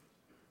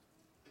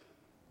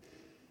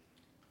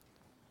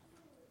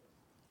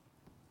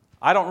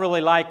 I don't really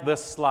like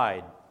this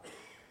slide.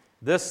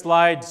 This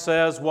slide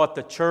says what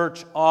the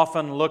church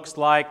often looks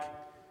like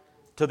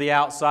to the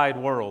outside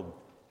world.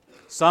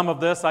 Some of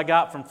this I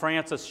got from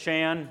Francis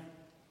Chan,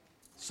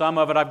 some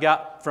of it I've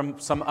got from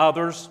some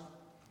others,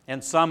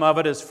 and some of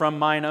it is from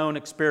mine own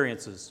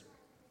experiences.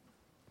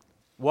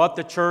 What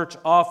the church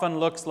often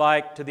looks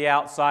like to the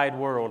outside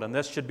world, and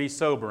this should be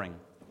sobering.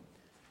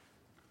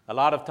 A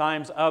lot of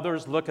times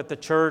others look at the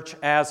church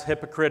as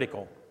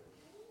hypocritical.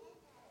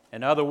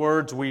 In other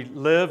words, we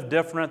live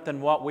different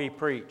than what we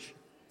preach.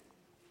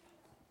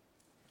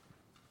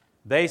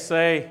 They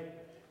say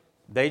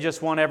they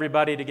just want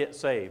everybody to get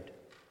saved.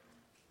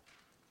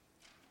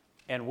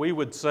 And we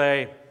would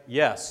say,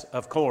 yes,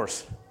 of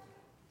course.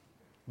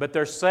 But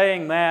they're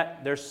saying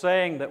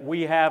that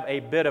we have a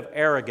bit of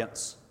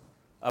arrogance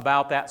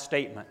about that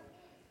statement.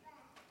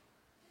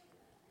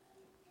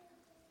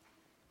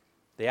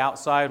 The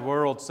outside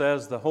world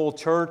says the whole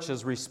church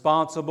is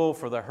responsible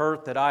for the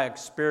hurt that I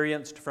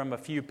experienced from a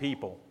few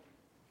people.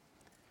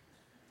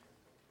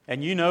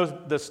 And you know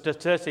the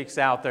statistics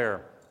out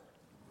there.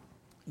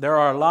 There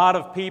are a lot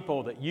of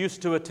people that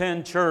used to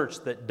attend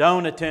church that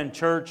don't attend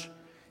church,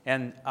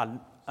 and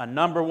a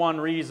number one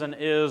reason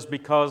is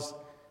because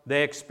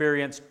they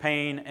experienced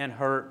pain and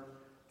hurt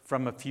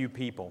from a few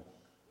people.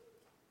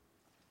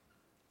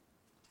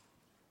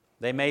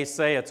 They may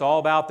say it's all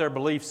about their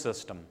belief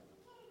system.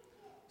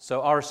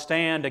 So our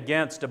stand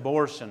against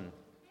abortion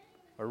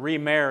or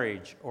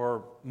remarriage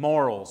or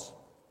morals,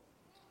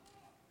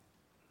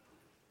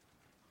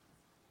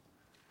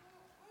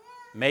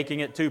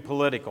 making it too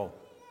political.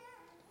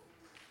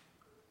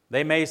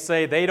 They may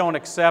say they don't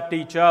accept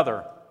each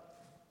other.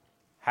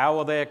 How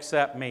will they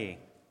accept me?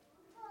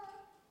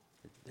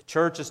 The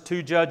church is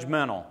too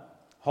judgmental,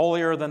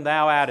 holier than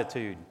thou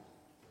attitude.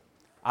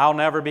 I'll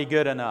never be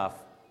good enough.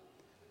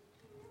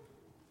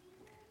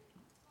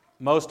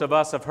 Most of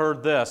us have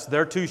heard this.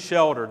 They're too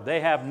sheltered. They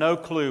have no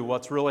clue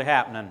what's really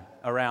happening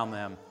around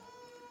them.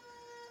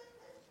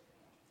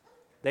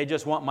 They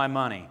just want my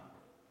money.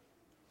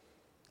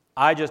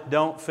 I just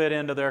don't fit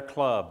into their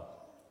club.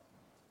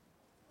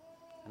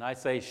 And I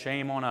say,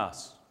 shame on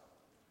us.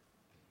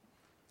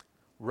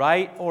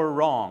 Right or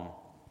wrong,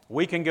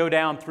 we can go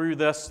down through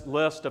this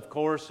list, of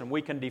course, and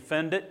we can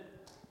defend it.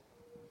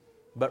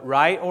 But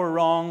right or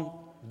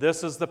wrong,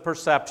 this is the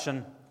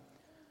perception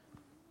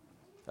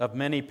of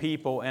many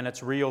people, and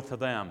it's real to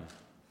them.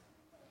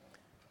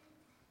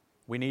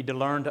 We need to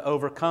learn to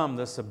overcome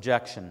this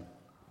objection.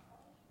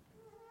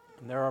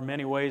 And there are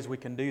many ways we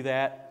can do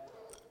that.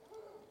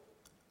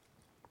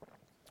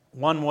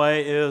 One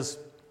way is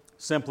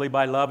simply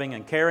by loving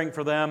and caring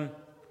for them,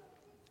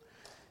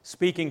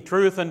 speaking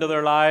truth into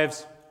their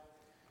lives,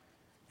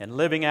 and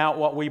living out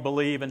what we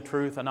believe in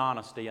truth and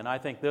honesty. And I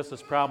think this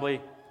is probably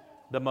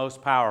the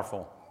most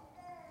powerful.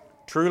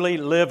 Truly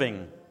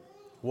living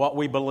what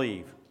we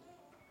believe.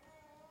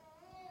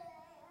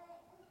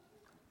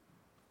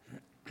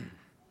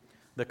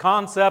 The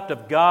concept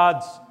of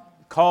God's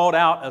called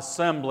out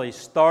assembly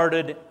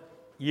started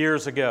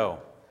years ago.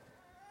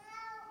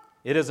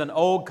 It is an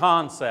old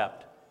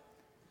concept.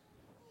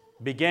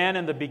 Began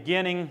in the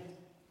beginning,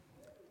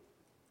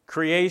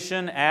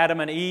 creation,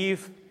 Adam and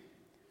Eve.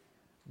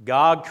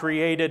 God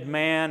created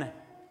man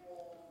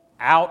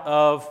out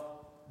of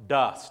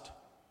dust.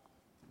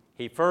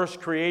 He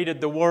first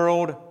created the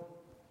world,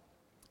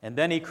 and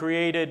then He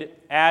created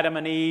Adam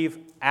and Eve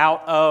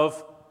out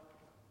of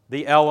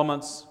the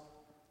elements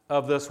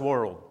of this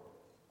world.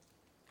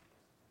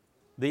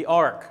 The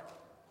ark,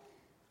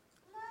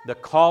 the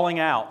calling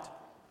out,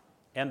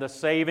 and the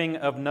saving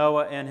of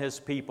Noah and his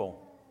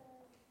people.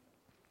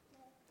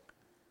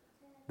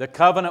 The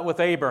covenant with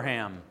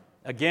Abraham,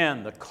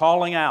 again, the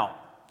calling out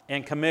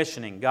and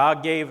commissioning.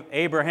 God gave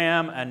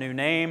Abraham a new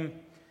name,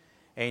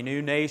 a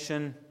new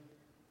nation,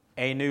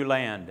 a new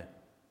land.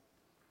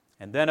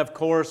 And then, of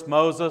course,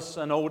 Moses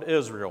and old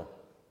Israel,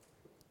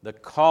 the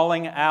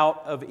calling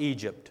out of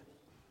Egypt.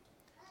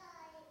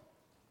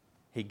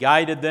 He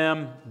guided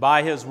them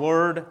by His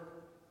Word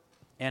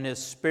and His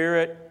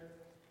Spirit.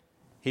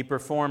 He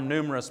performed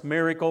numerous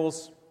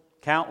miracles,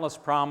 countless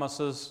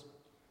promises,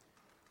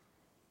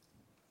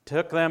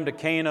 took them to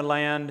Canaan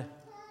land,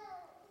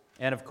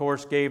 and of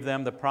course gave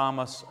them the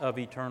promise of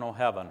eternal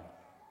heaven.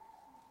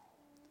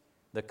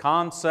 The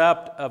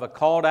concept of a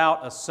called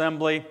out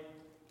assembly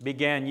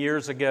began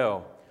years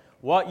ago.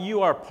 What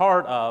you are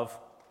part of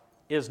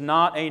is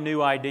not a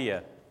new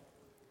idea.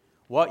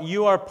 What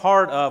you are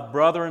part of,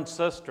 brother and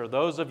sister,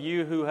 those of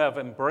you who have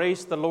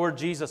embraced the Lord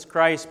Jesus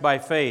Christ by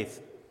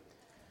faith,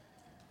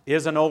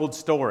 is an old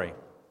story.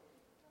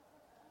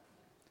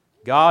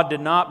 God did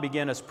not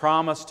begin His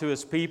promise to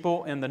His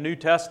people in the New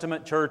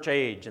Testament church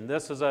age, and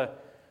this is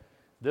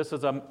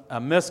a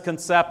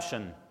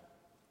misconception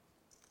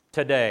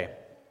today.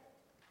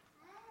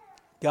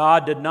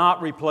 God did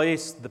not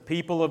replace the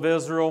people of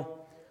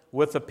Israel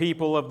with the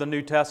people of the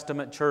New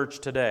Testament church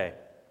today.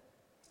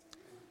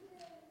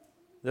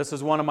 This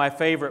is one of my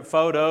favorite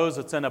photos.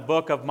 It's in a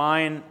book of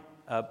mine,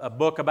 a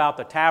book about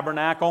the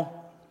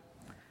tabernacle.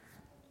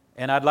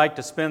 And I'd like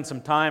to spend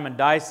some time and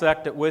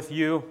dissect it with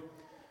you.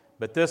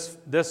 But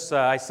this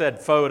I said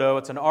photo,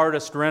 it's an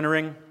artist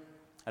rendering.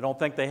 I don't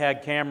think they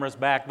had cameras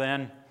back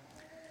then.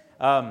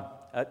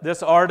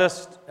 This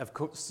artist, of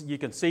course, you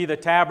can see the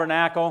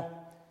tabernacle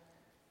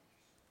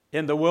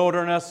in the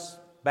wilderness,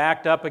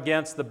 backed up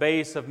against the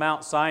base of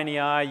Mount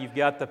Sinai. You've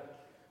got the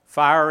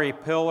fiery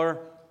pillar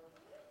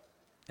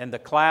and the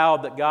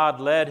cloud that God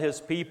led His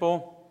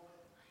people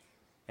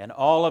and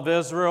all of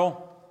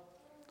Israel.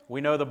 We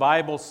know the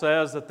Bible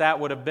says that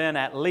would have been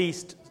at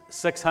least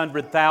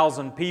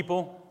 600,000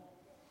 people.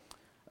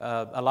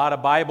 A lot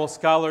of Bible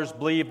scholars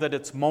believe that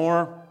it's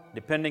more,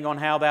 depending on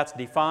how that's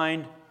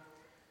defined.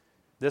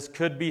 This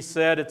could be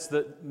said it's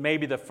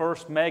maybe the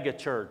first mega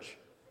church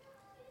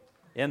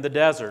in the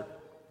desert.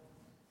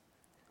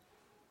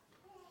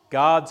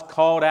 God's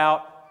called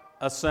out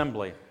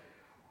assembly.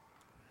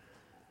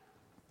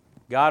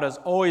 God has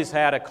always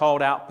had a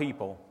called out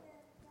people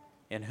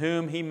in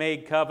whom He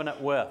made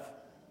covenant with.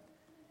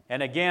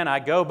 And again, I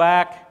go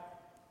back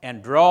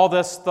and draw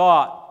this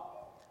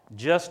thought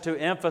just to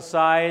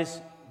emphasize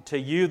to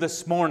you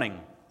this morning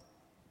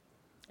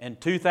in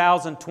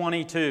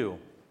 2022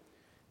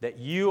 that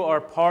you are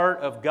part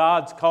of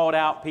God's called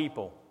out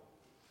people.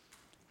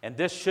 And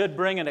this should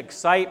bring an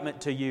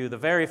excitement to you, the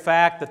very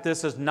fact that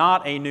this is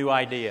not a new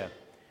idea.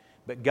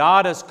 But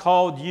God has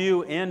called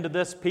you into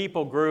this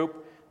people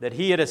group that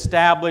He had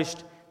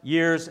established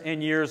years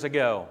and years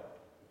ago.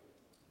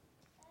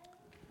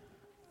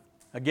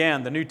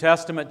 Again, the New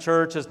Testament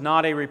church is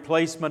not a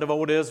replacement of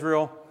old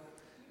Israel,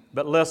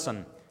 but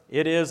listen,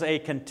 it is a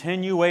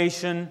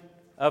continuation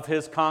of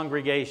His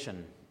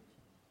congregation.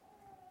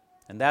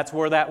 And that's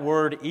where that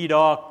word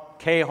Edah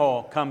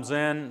Kahal comes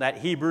in, that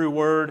Hebrew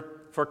word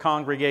for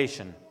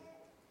congregation.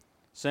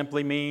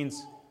 Simply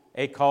means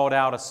a called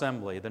out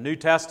assembly. The New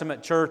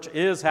Testament church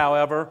is,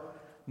 however,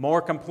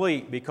 more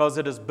complete because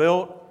it is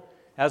built,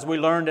 as we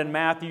learned in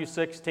Matthew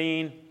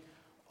 16,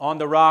 on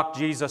the rock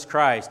Jesus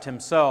Christ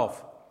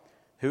Himself,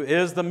 who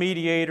is the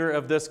mediator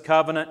of this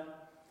covenant,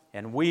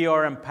 and we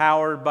are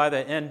empowered by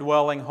the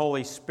indwelling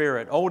Holy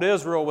Spirit. Old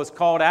Israel was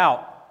called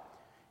out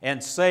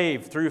and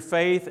saved through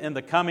faith in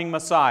the coming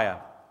Messiah.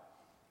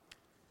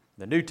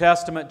 The New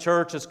Testament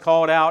church is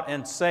called out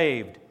and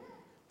saved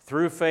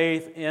through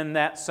faith in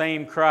that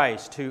same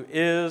Christ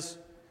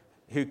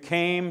who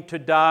came to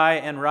die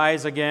and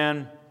rise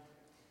again,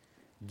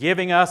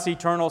 giving us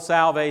eternal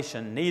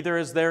salvation. Neither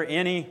is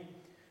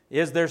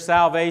there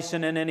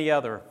salvation in any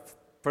other,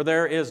 for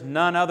there is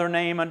none other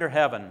name under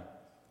heaven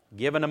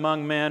given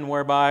among men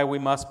whereby we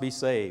must be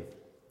saved.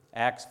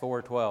 Acts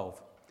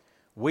 4:12.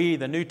 We,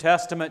 the New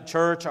Testament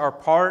church, are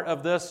part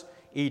of this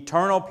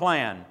eternal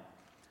plan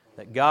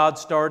that God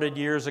started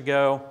years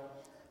ago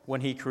when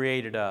He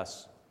created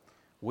us.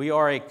 We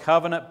are a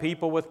covenant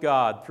people with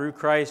God through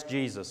Christ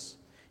Jesus.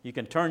 You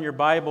can turn your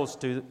Bibles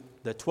to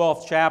the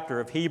 12th chapter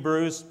of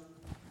Hebrews.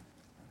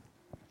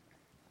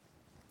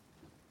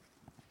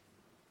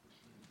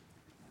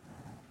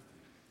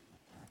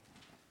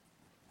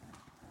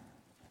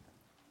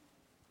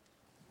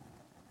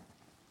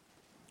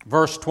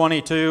 Verse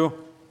 22,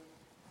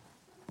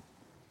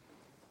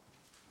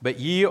 but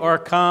ye are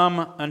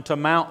come unto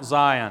Mount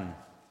Zion.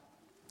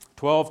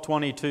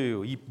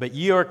 12:22, but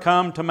ye are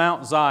come to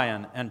Mount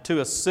Zion, and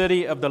to a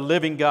city of the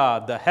living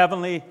God, the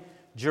heavenly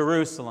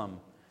Jerusalem,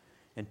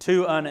 and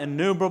to an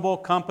innumerable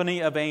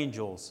company of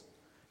angels,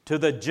 to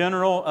the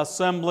general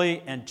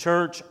assembly and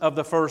church of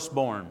the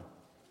firstborn.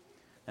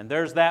 And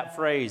there's that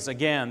phrase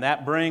again,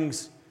 that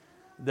brings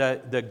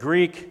the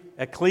Greek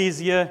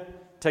ecclesia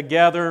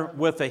together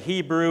with the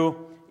Hebrew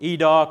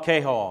Edah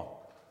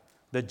Kahal,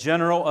 the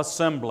general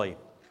assembly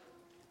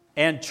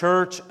and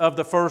church of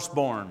the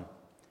firstborn,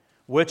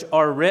 which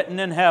are written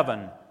in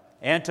heaven,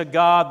 and to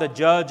God the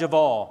judge of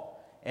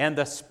all, and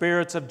the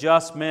spirits of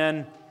just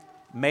men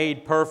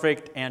made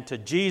perfect, and to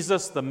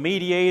Jesus the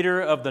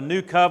mediator of the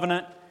new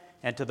covenant,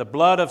 and to the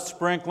blood of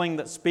sprinkling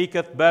that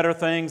speaketh better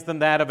things than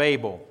that of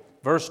Abel.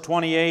 Verse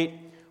 28,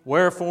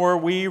 wherefore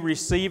we,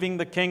 receiving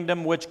the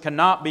kingdom which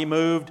cannot be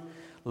moved,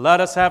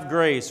 let us have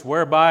grace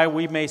whereby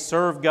we may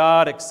serve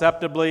God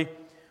acceptably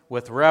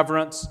with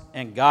reverence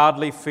and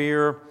godly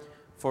fear,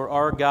 for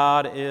our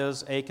God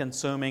is a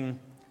consuming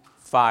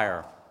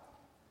fire.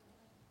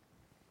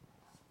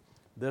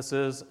 This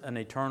is an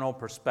eternal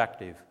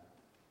perspective.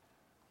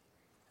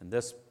 And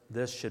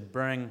this should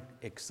bring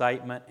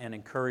excitement and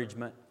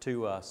encouragement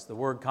to us. The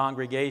word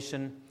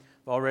congregation,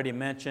 I've already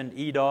mentioned,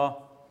 Edah,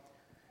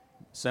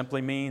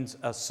 simply means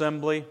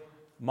assembly,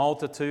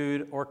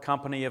 multitude, or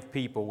company of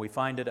people. We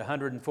find it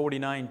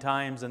 149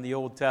 times in the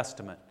Old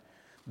Testament.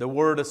 The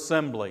word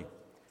assembly,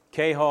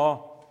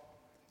 Kahal,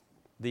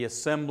 the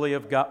assembly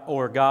of God,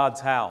 or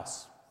God's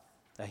house,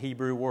 a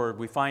Hebrew word.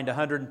 We find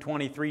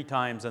 123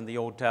 times in the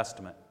Old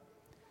Testament.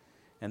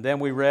 And then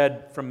we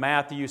read from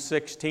Matthew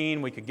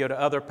 16. We could go to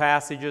other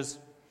passages.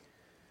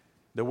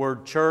 The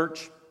word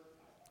church.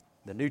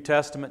 The New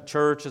Testament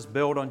church is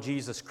built on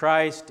Jesus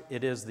Christ.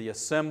 It is the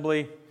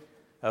assembly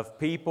of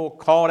people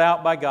called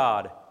out by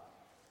God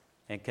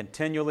and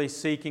continually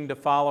seeking to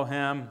follow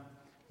Him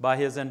by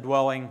His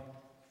indwelling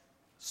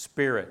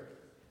Spirit.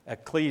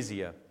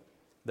 Ecclesia,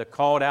 the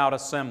called out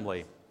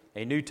assembly.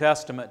 A New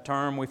Testament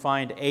term we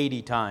find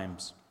 80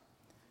 times.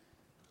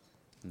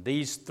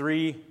 These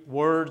three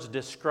words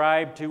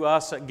describe to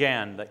us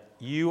again that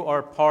you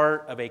are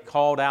part of a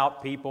called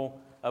out people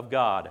of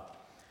God.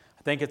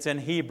 I think it's in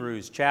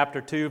Hebrews chapter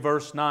 2,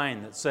 verse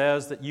 9 that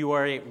says that you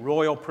are a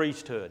royal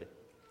priesthood,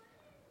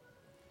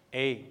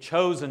 a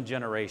chosen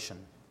generation.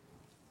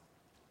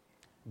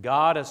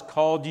 God has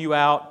called you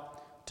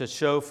out to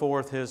show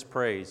forth His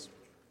praise.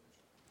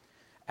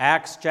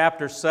 Acts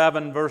chapter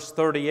 7, verse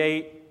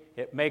 38,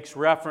 it makes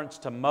reference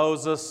to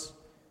Moses,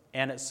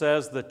 and it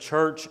says the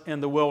church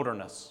in the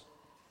wilderness.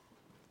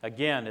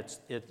 Again,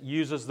 it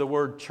uses the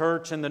word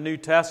church in the New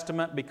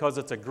Testament because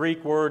it's a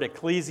Greek word,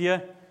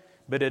 ecclesia,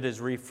 but it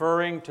is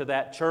referring to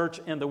that church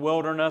in the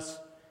wilderness,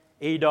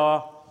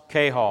 Edah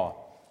Kahal.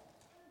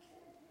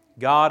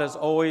 God has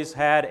always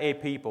had a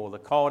people. The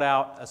called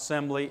out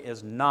assembly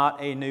is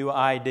not a new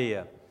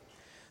idea.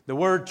 The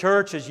word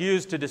church is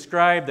used to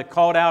describe the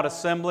called out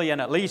assembly in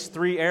at least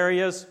three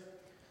areas.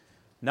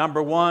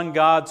 Number one,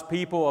 God's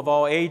people of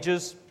all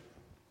ages,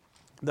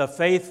 the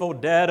faithful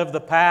dead of the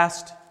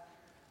past,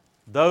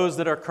 those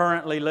that are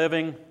currently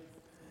living,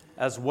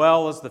 as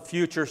well as the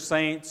future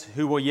saints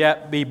who will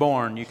yet be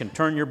born. You can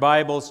turn your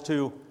Bibles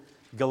to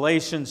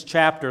Galatians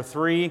chapter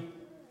 3.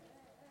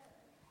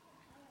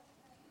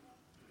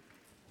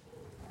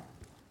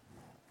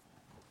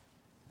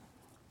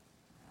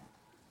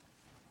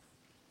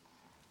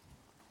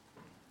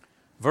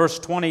 Verse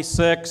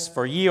 26,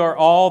 "For ye are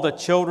all the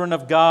children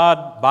of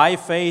God by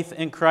faith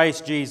in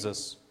Christ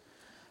Jesus.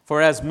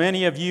 For as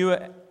many of you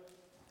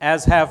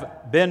as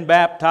have been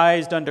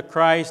baptized unto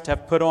Christ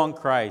have put on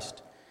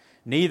Christ.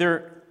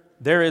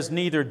 There is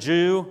neither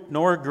Jew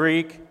nor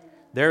Greek,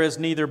 there is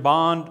neither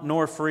bond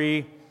nor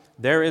free,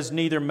 there is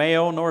neither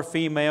male nor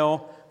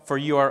female, for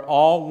you are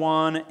all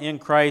one in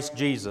Christ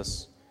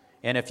Jesus.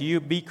 And if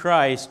you be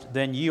Christ,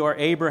 then you are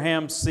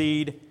Abraham's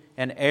seed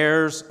and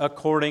heirs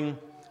according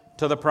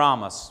to the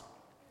promise."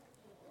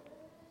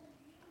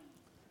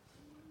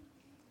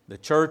 The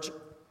church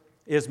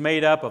is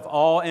made up of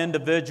all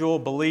individual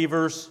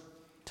believers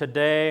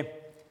today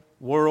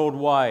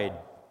worldwide.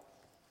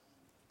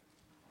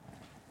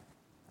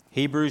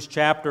 Hebrews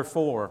chapter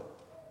 4,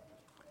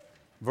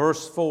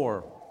 verse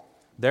 4.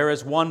 "There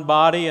is one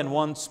body and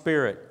one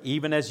Spirit,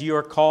 even as you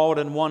are called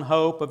in one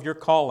hope of your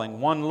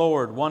calling, one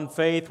Lord, one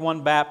faith,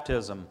 one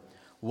baptism,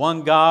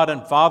 one God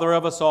and Father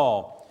of us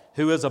all,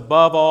 who is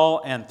above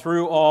all and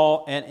through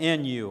all and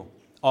in you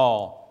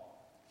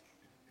all.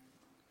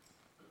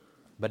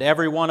 But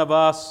every one of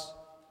us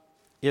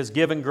is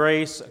given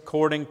grace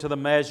according to the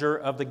measure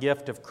of the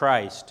gift of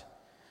Christ."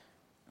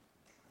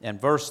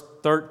 And verse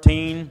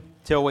 13,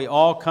 "Till we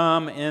all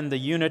come in the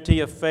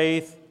unity of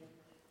faith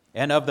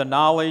and of the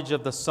knowledge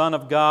of the Son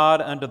of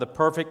God unto the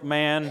perfect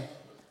man,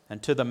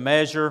 and to the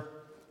measure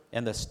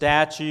and the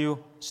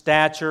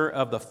stature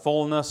of the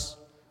fullness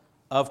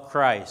of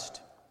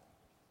Christ."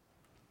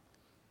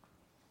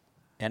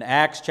 And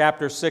Acts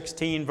chapter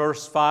 16,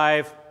 verse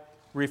 5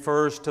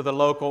 refers to the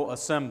local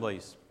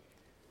assemblies.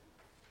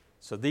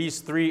 So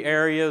these three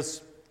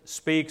areas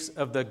speaks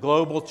of the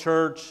global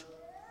church,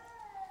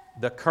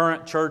 the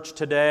current church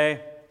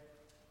today,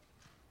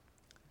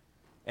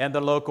 and the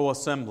local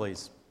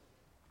assemblies.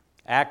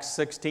 Acts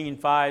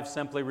 16:5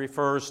 simply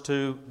refers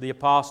to the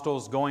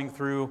apostles going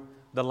through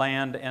the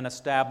land and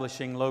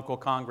establishing local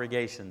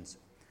congregations.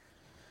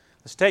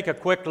 Let's take a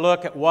quick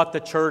look at what the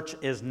church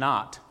is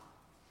not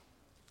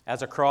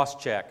as a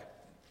cross-check.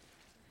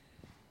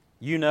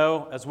 You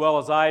know as well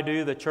as I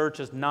do, the church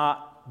is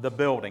not the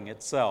building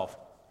itself.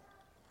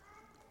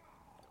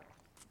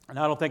 And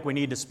I don't think we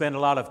need to spend a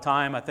lot of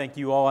time. I think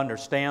you all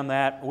understand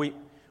that.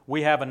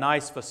 We have a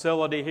nice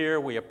facility here.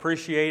 We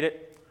appreciate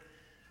it.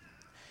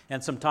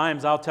 And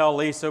sometimes I'll tell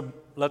Lisa,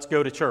 let's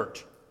go to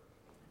church.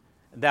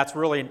 That's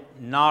really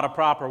not a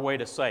proper way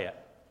to say it.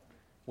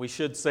 We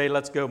should say,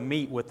 let's go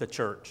meet with the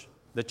church.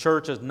 The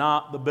church is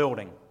not the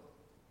building.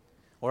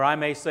 Or I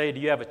may say, do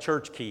you have a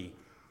church key?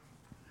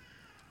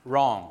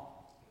 Wrong.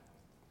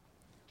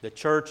 The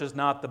church is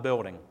not the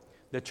building.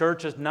 The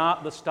church is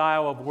not the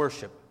style of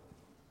worship.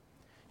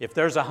 If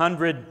there's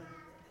 100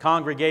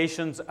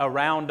 congregations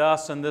around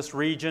us in this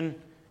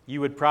region,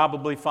 you would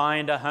probably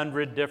find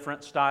 100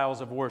 different styles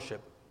of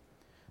worship.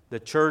 The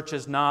church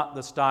is not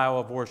the style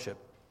of worship.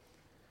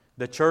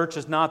 The church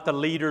is not the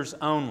leaders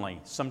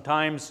only.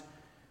 Sometimes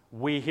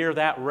we hear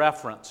that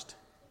referenced,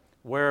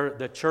 where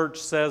the church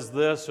says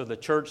this or the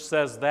church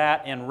says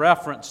that in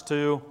reference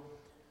to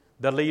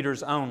the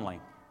leaders only.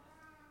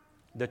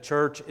 The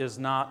church is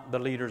not the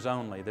leaders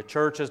only. The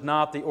church is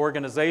not the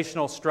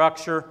organizational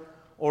structure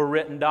or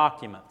written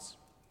documents.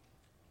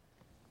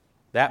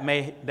 That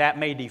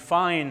may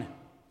define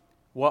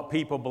what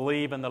people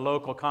believe in the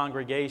local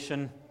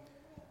congregation,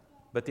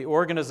 but the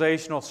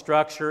organizational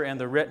structure and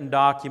the written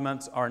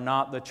documents are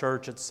not the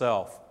church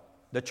itself.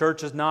 The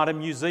church is not a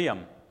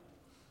museum.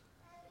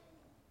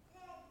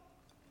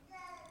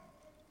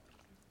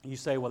 You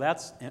say, well,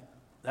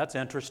 that's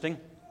interesting.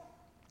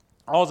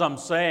 All I'm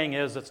saying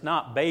is it's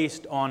not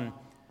based on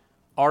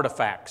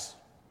artifacts.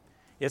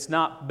 It's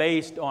not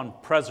based on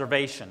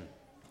preservation.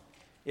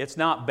 It's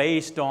not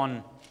based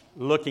on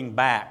looking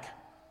back.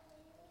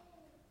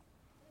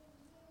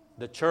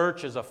 The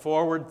church is a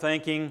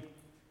forward-thinking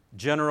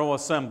general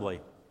assembly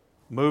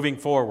moving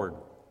forward.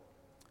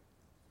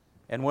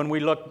 And when we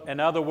look, in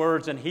other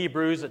words, in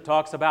Hebrews, it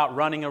talks about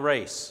running a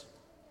race.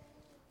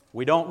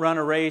 We don't run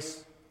a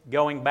race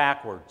going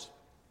backwards.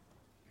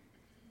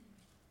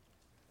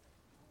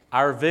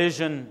 Our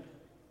vision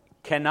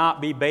cannot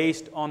be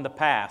based on the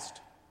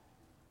past.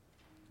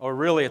 Or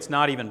really, it's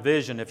not even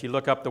vision if you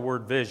look up the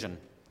word vision.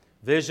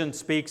 Vision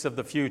speaks of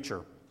the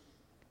future.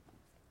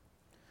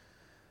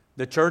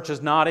 The church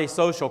is not a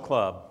social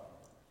club.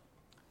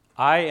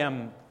 I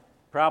am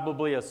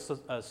probably as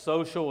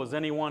social as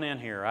anyone in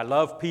here. I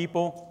love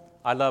people.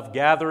 I love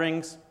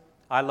gatherings.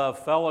 I love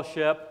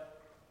fellowship.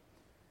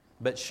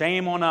 But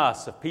shame on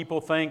us if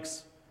people think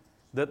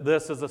that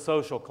this is a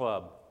social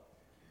club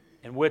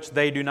in which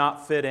they do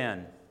not fit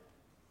in.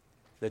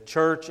 The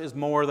church is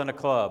more than a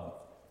club.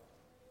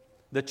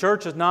 The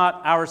church is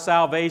not our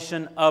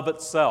salvation of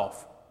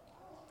itself.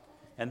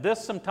 And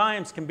this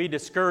sometimes can be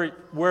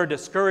where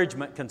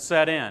discouragement can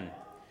set in,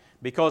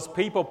 because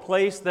people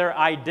place their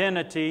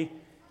identity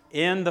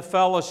in the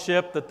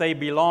fellowship that they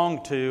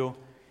belong to,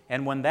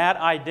 and when that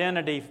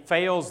identity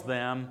fails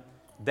them,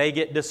 they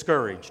get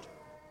discouraged.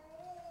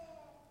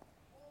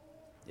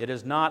 It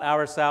is not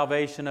our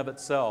salvation of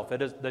itself.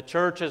 The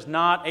church is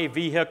not a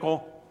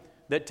vehicle.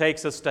 that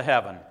takes us to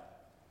heaven.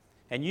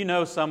 And you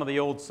know some of the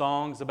old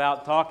songs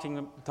about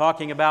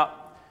talking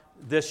about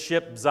this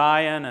ship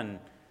Zion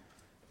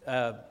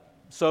and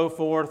so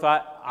forth.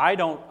 I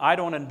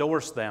don't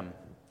endorse them,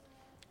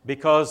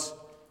 because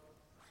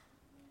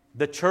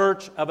the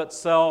church of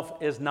itself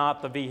is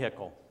not the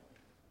vehicle.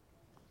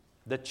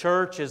 The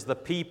church is the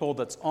people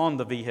that's on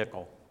the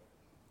vehicle.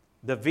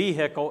 The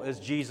vehicle is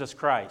Jesus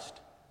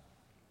Christ.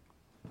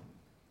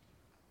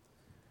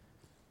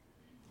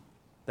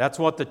 That's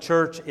what the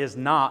church is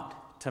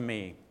not to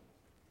me.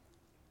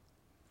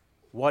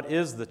 What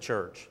is the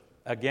church?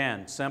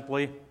 Again,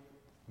 simply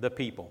the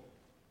people,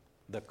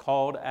 the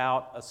called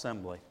out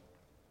assembly,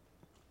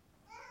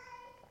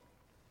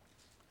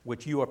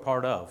 which you are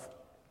part of.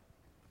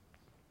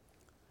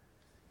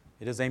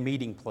 It is a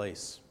meeting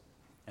place.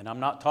 And I'm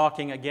not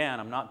talking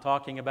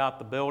about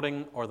the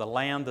building or the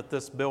land that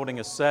this building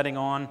is setting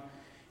on.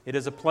 It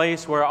is a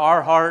place where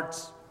our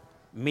hearts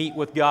meet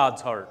with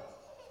God's heart.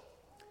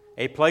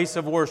 A place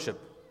of worship,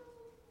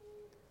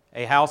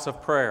 a house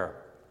of prayer,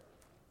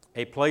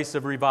 a place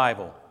of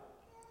revival,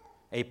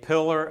 a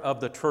pillar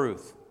of the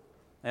truth.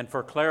 And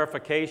for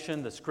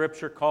clarification, the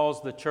Scripture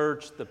calls the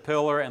church the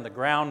pillar and the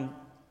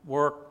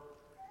groundwork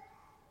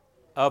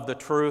of the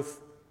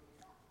truth.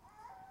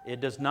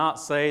 It does not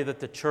say that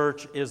the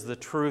church is the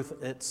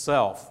truth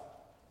itself,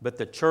 but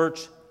the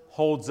church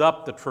holds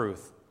up the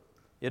truth.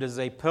 It is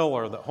a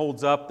pillar that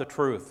holds up the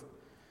truth.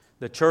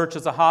 The church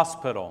is a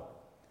hospital.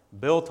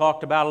 Bill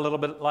talked about a little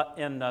bit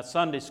in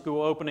Sunday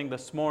school opening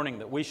this morning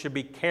that we should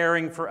be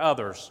caring for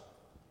others,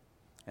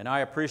 and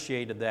I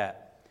appreciated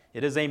that.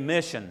 It is a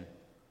mission.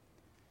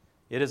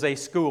 It is a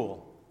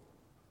school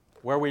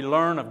where we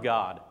learn of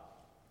God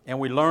and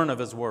we learn of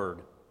His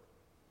Word.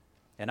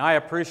 And I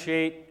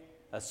appreciate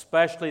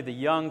especially the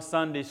young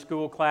Sunday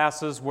school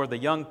classes where the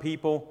young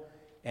people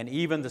and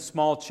even the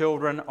small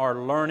children are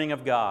learning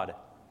of God.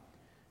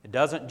 It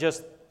doesn't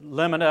just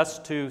limit us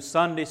to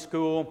Sunday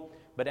school,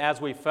 but as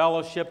we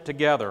fellowship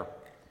together,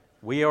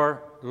 we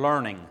are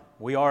learning.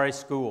 We are a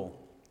school,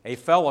 a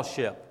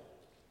fellowship,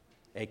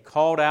 a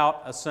called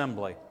out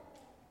assembly,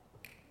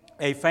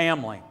 a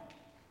family.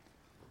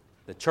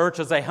 The church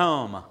is a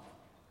home.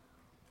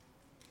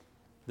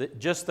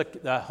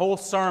 The whole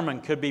sermon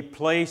could be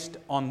placed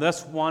on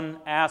this one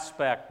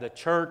aspect. The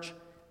church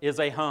is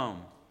a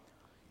home.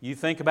 You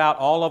think about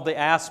all of the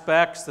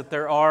aspects that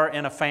there are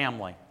in a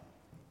family.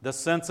 The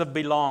sense of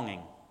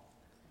belonging,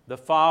 the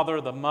father,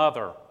 the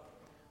mother,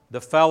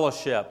 the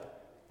fellowship,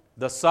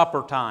 the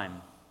supper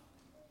time,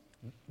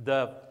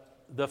 the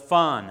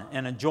fun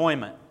and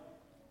enjoyment.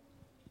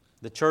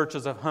 The church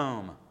is a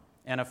home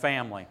and a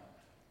family.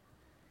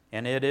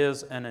 And it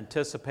is an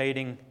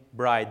anticipating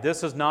bride.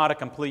 This is not a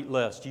complete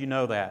list. You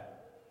know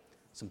that.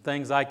 Some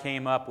things I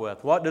came up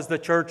with. What does the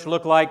church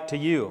look like to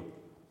you?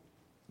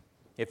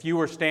 If you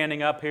were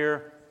standing up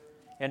here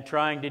and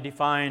trying to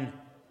define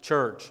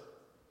church,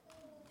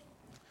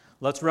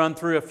 let's run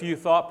through a few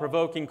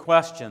thought-provoking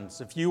questions.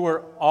 If you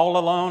were all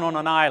alone on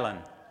an island,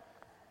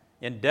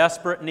 in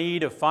desperate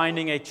need of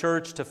finding a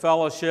church to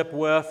fellowship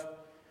with,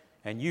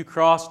 and you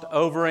crossed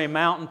over a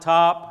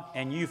mountaintop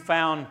and you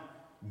found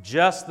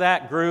just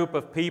that group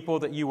of people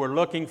that you were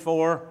looking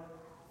for,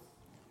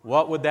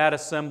 what would that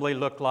assembly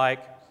look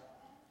like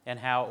and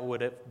how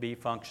would it be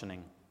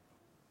functioning?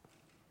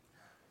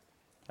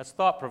 That's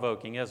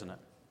thought-provoking, isn't it?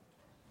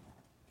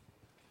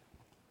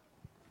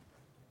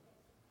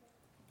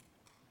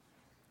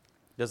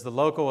 Does the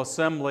local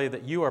assembly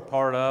that you are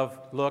part of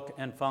look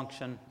and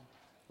function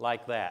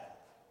like that?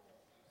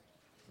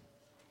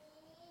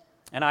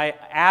 And I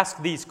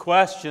ask these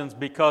questions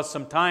because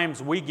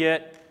sometimes we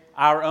get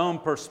our own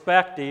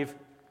perspective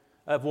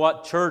of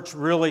what church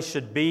really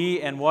should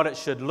be and what it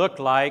should look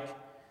like.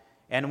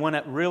 And when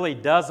it really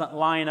doesn't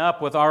line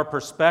up with our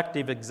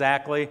perspective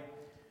exactly,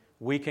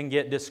 we can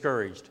get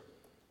discouraged.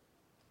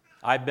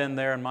 I've been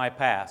there in my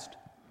past.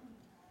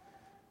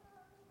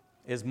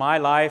 Is my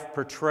life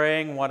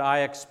portraying what I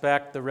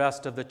expect the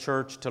rest of the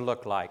church to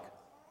look like?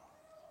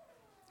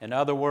 In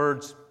other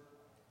words,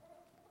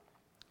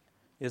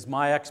 is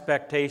my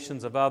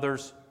expectations of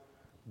others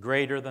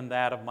greater than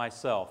that of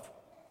myself?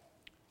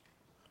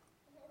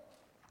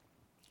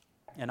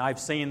 And I've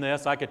seen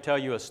this. I could tell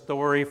you a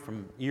story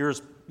from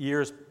years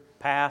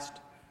past.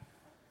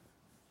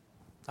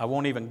 I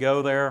won't even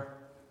go there.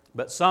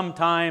 But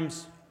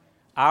sometimes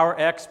our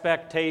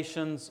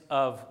expectations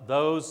of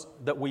those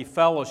that we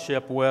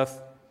fellowship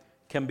with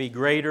can be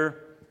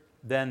greater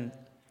than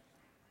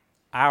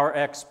our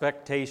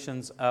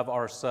expectations of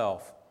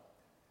ourselves.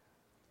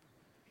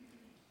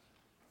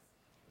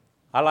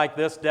 I like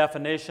this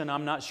definition.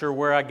 I'm not sure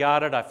where I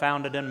got it. I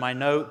found it in my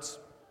notes.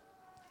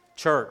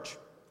 Church.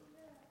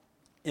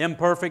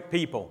 Imperfect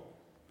people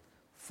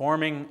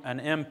forming an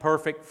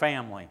imperfect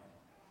family,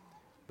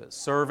 but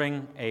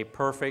serving a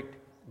perfect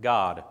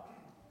God.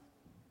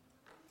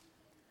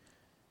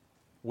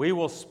 We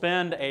will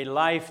spend a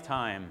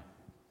lifetime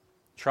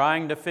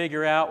trying to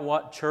figure out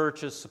what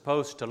church is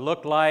supposed to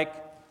look like,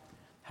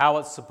 how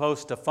it's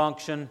supposed to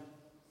function.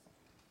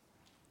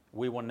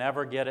 We will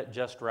never get it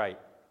just right.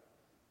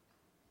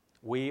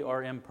 We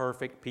are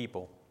imperfect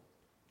people.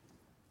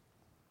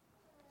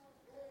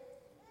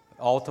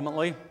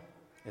 Ultimately,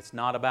 it's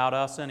not about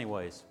us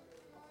anyways.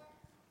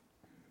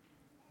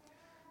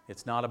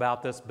 It's not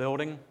about this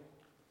building.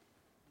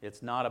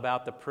 It's not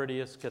about the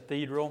prettiest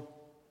cathedral.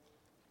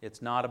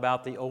 It's not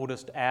about the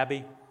oldest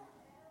abbey.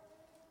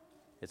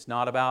 It's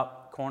not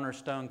about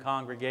Cornerstone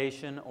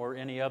Congregation or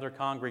any other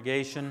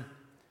congregation.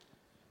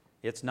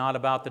 It's not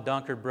about the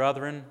Dunkard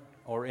Brethren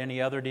or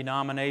any other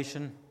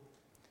denomination.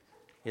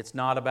 It's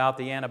not about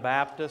the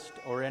Anabaptist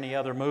or any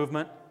other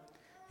movement.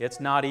 It's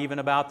not even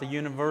about the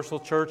Universal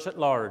Church at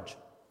large.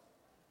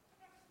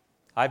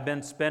 I've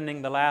been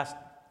spending the last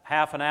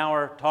half an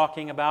hour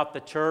talking about the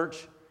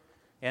church,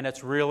 and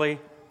it's really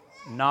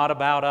not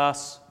about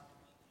us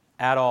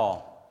at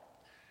all.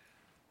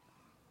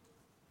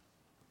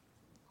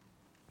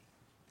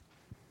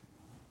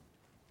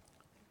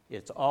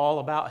 It's all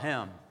about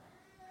Him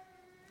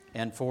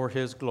and for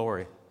His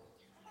glory.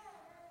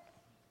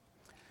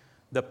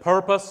 The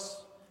purpose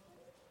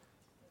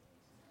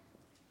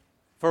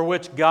for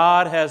which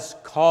God has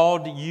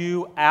called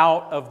you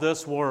out of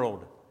this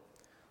world.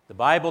 The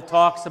Bible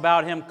talks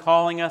about Him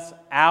calling us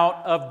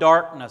out of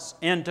darkness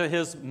into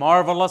His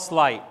marvelous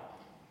light,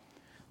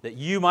 that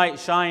you might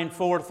shine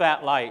forth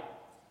that light,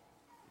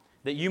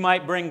 that you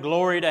might bring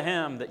glory to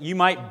Him, that you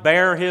might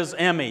bear His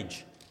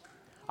image.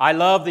 I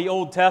love the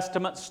Old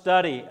Testament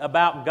study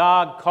about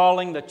God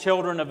calling the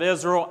children of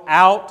Israel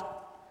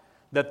out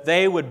that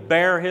they would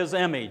bear His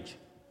image.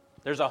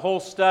 There's a whole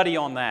study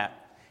on that.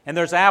 And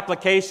there's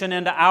application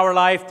into our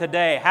life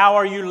today. How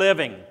are you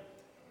living?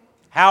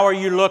 How are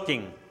you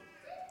looking?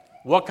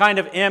 What kind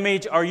of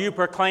image are you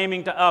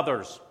proclaiming to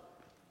others?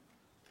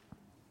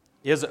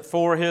 Is it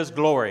for His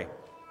glory?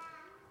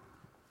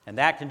 And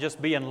that can just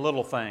be in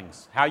little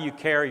things. How you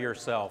carry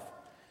yourself.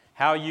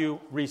 How you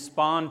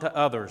respond to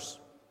others.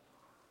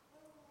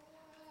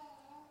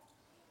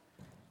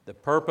 The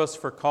purpose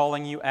for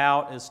calling you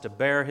out is to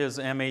bear His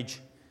image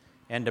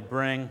and to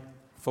bring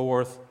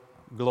forth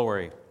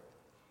glory.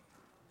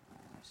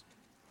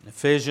 In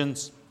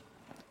Ephesians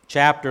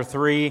chapter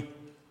 3,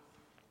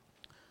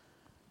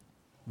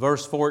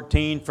 verse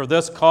 14, "For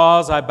this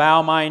cause I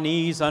bow my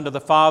knees unto the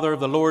Father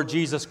of the Lord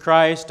Jesus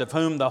Christ, of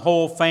whom the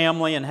whole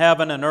family in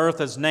heaven and earth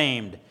is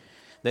named,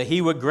 that He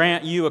would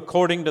grant you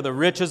according to the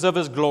riches of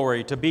His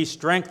glory to be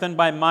strengthened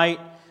by might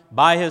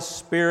by His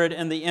Spirit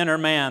in the inner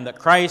man, that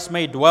Christ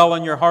may dwell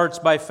in your hearts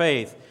by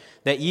faith,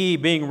 that ye,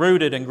 being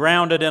rooted and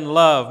grounded in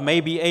love,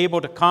 may be able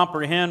to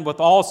comprehend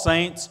with all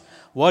saints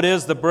what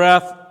is the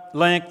breadth,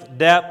 length,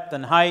 depth,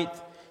 and height,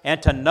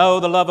 and to know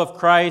the love of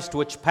Christ,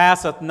 which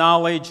passeth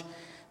knowledge,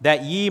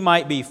 that ye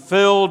might be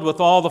filled with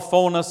all the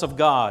fullness of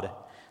God.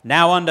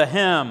 Now unto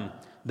Him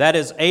that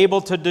is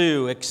able to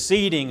do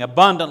exceeding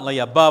abundantly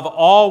above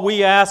all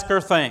we ask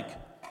or think,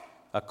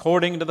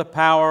 according to the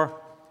power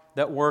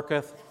that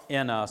worketh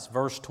in us."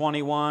 Verse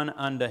 21,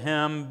 "Unto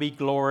Him be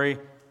glory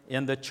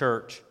in the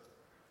church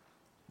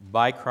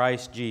by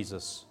Christ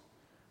Jesus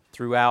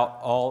throughout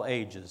all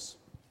ages.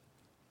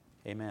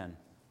 Amen."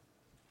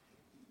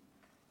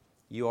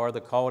 You are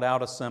the called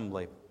out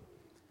assembly.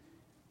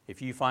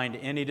 If you find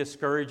any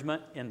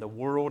discouragement in the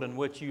world in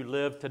which you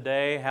live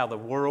today, how the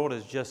world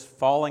is just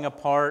falling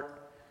apart,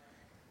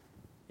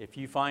 if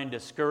you find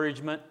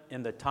discouragement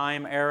in the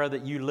time era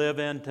that you live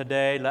in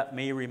today, let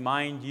me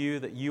remind you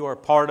that you are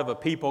part of a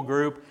people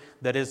group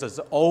that is as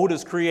old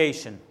as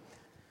creation,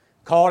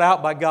 called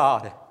out by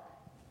God,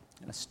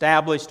 and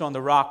established on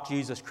the rock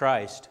Jesus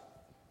Christ.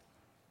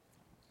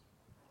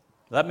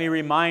 Let me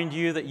remind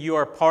you that you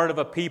are part of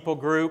a people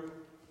group,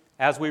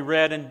 as we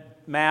read in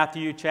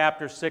Matthew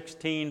chapter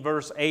 16,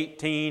 verse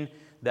 18,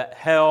 that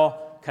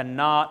hell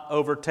cannot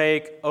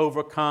overtake,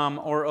 overcome,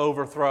 or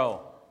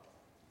overthrow.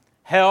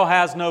 Hell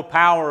has no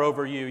power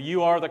over you.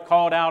 You are the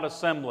called out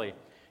assembly.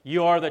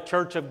 You are the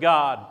church of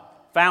God,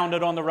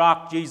 founded on the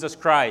rock Jesus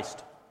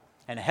Christ.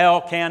 And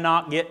hell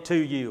cannot get to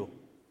you.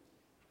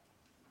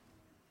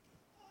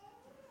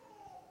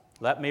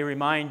 Let me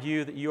remind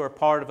you that you are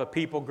part of a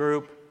people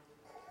group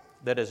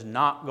that is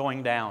not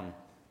going down.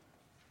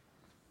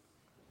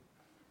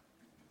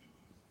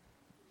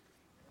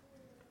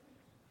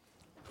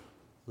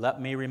 Let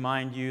me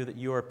remind you that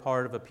you are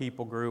part of a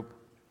people group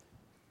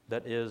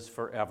that is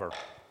forever.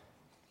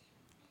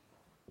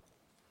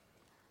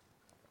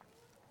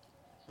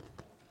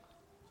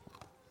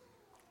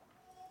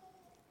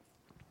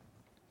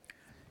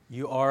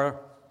 You are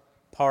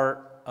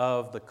part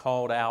of the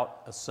called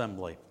out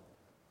assembly,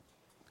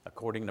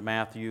 according to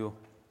Matthew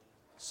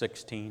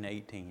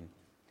 16:18.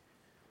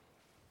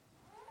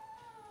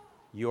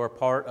 You are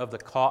part of the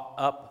caught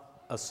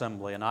up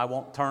assembly, and I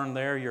won't turn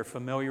there. You're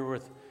familiar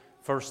with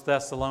 1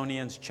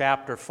 Thessalonians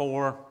chapter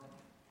 4,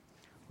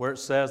 where it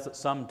says that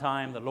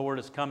sometime the Lord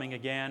is coming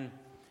again.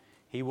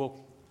 He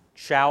will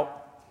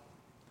shout,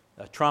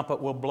 a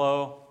trumpet will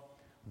blow,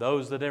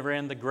 those that are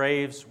in the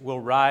graves will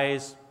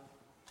rise,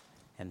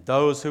 and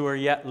those who are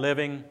yet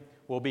living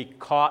will be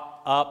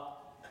caught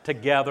up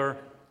together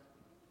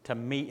to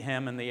meet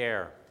Him in the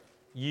air.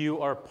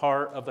 You are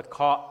part of the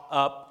caught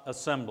up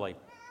assembly.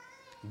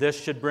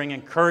 This should bring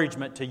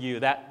encouragement to you.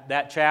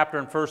 That chapter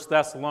in 1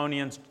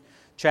 Thessalonians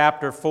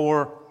chapter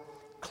 4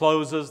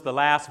 closes. The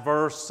last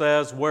verse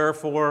says,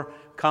 "Wherefore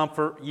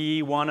comfort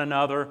ye one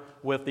another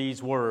with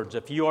these words."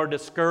 If you are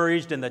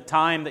discouraged in the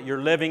time that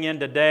you're living in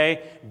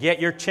today, get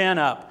your chin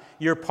up.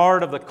 You're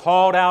part of the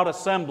called out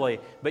assembly,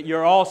 but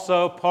you're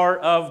also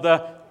part of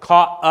the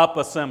caught up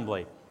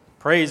assembly.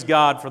 Praise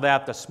God for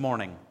that this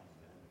morning.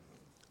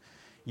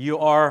 You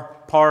are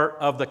part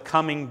of the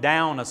coming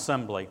down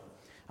assembly.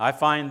 I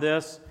find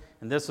this,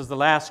 and this is the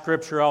last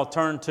scripture I'll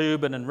turn to,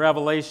 but in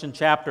Revelation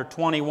chapter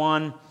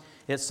 21,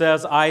 it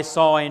says, "I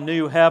saw a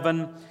new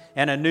heaven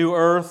and a new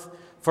earth,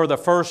 for the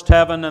first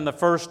heaven and the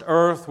first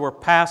earth were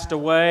passed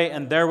away,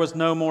 and there was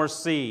no more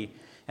sea.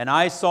 And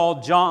I,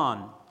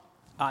 John,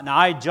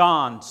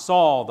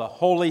 saw the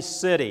holy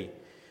city,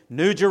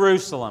 New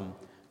Jerusalem,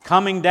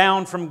 coming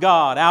down from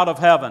God out of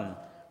heaven,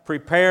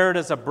 prepared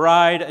as a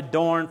bride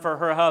adorned for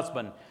her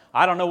husband."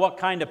 I don't know what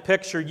kind of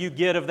picture you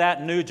get of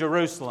that New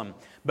Jerusalem,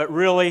 but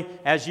really,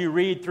 as you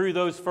read through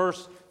those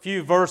first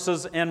few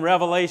verses in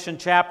Revelation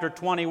chapter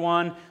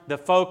 21, the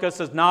focus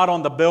is not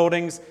on the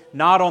buildings,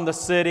 not on the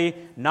city,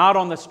 not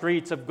on the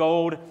streets of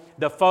gold.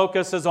 The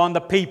focus is on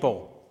the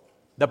people,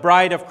 the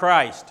bride of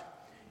Christ.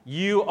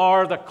 You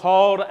are the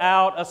called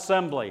out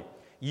assembly.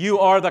 You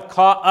are the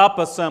caught up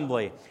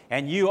assembly.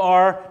 And you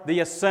are the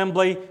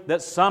assembly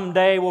that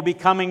someday will be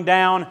coming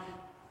down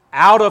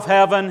out of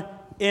heaven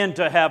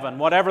into heaven,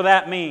 whatever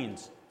that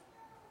means.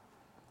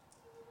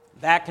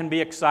 That can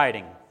be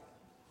exciting.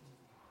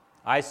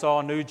 I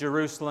saw New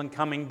Jerusalem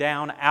coming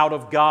down out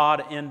of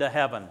God into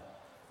heaven.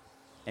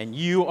 And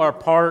you are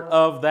part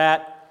of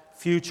that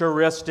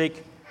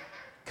futuristic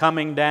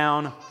coming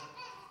down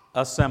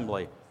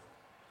assembly.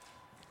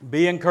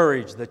 Be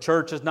encouraged. The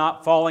church is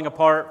not falling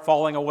apart,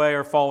 falling away,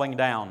 or falling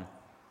down.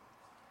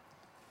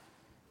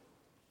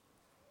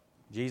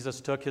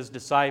 Jesus took His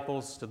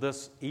disciples to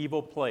this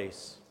evil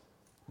place,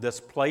 this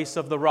place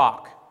of the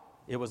rock,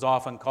 it was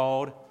often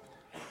called,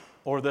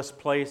 or this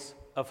place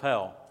of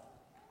hell.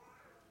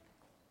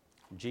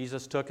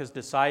 Jesus took His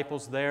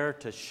disciples there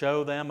to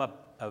show them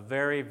a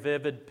very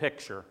vivid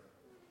picture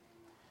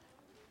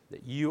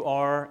that you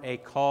are a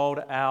called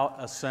out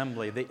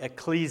assembly, the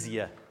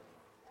ecclesia,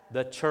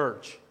 the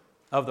church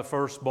of the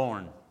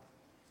firstborn.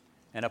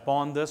 And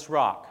upon this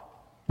rock,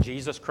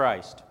 Jesus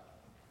Christ,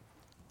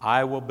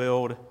 I will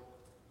build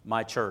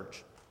my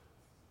church.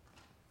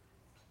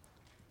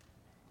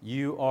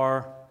 You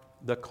are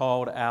the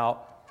called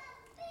out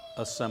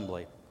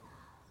assembly.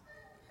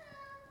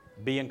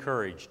 Be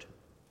encouraged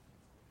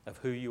of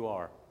who you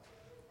are,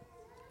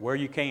 where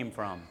you came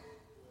from,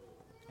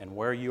 and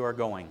where you are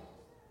going.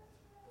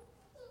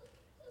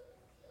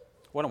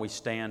 Why don't we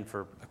stand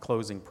for a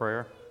closing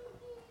prayer?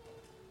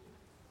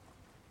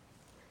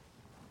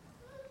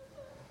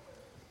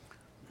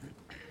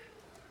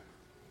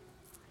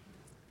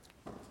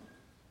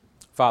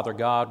 Father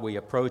God, we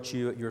approach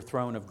you at your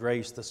throne of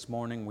grace this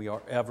morning. We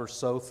are ever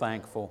so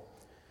thankful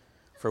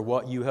for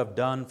what you have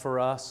done for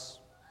us,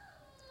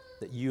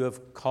 that you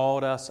have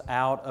called us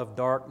out of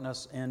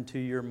darkness into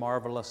your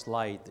marvelous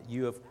light, that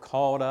you have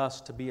called us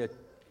to be a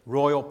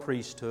royal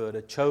priesthood,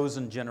 a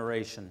chosen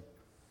generation.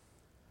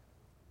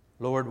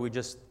 Lord, we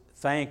just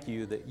thank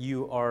you that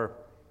you are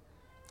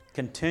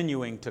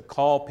continuing to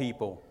call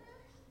people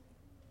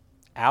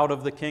out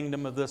of the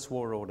kingdom of this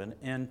world and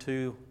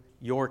into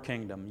your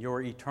kingdom,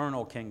 your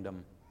eternal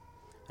kingdom.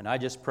 And I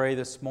just pray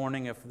this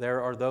morning, if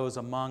there are those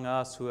among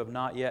us who have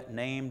not yet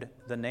named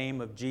the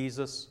name of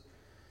Jesus,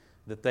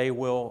 that they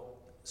will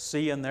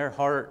see in their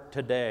heart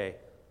today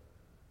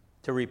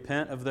to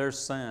repent of their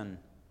sin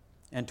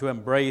and to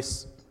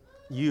embrace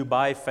you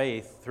by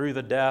faith through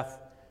the death,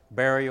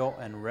 burial,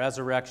 and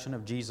resurrection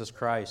of Jesus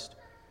Christ,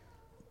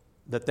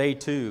 that they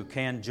too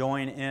can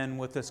join in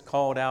with this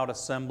called out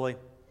assembly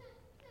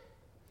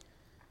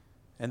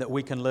and that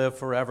we can live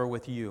forever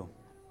with you.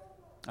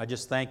 I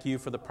just thank you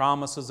for the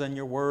promises in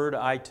your word.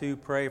 I too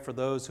pray for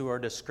those who are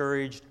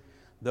discouraged,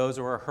 those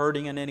who are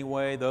hurting in any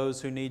way,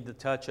 those who need the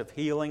touch of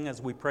healing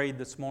as we prayed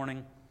this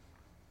morning.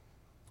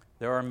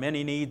 There are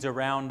many needs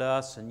around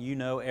us, and you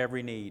know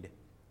every need.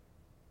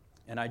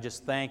 And I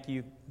just thank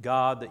you,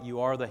 God, that you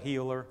are the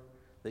healer,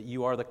 that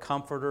you are the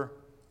comforter,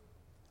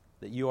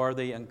 that you are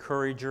the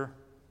encourager,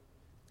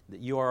 that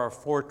you are our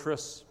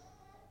fortress.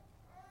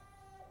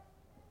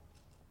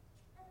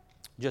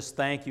 Just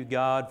thank you,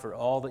 God, for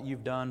all that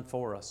you've done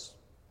for us.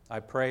 I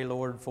pray,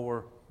 Lord,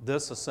 for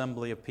this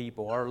assembly of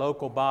people, our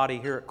local body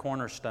here at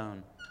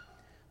Cornerstone.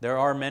 There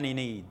are many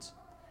needs,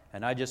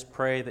 and I just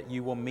pray that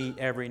you will meet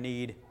every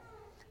need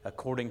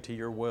according to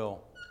your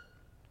will.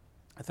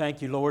 I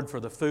thank you, Lord,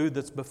 for the food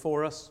that's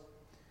before us.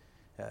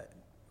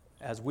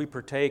 As we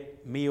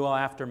partake meal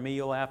after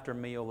meal after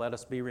meal, let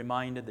us be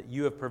reminded that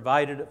you have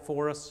provided it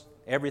for us.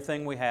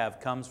 Everything we have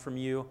comes from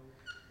you.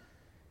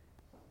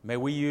 May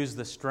we use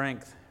the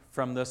strength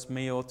from this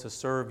meal to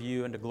serve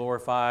you and to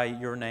glorify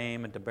your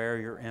name and to bear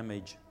your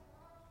image.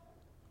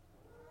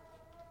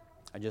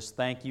 I just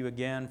thank you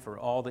again for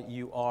all that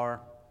you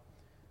are,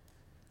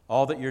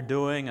 all that you're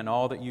doing, and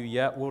all that you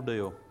yet will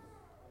do.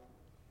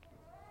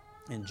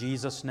 In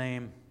Jesus'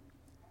 name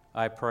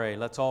I pray.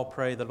 Let's all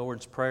pray the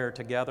Lord's Prayer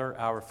together.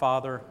 Our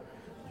Father,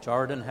 which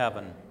art in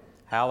heaven,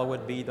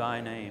 hallowed be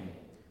thy name.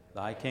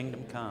 Thy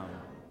kingdom come,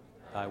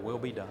 thy will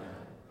be done,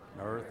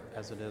 on earth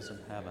as it is in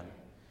heaven.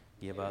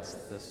 Give us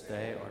this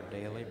day our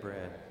daily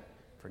bread.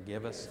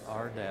 Forgive us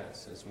our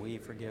debts as we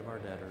forgive our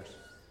debtors.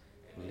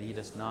 Lead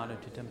us not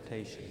into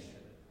temptation.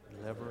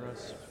 Deliver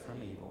us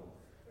from evil.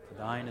 For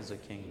thine is the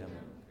kingdom,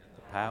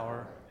 the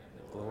power,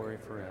 the glory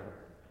forever.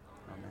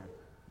 Amen.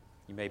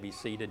 You may be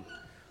seated.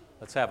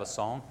 Let's have a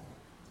song.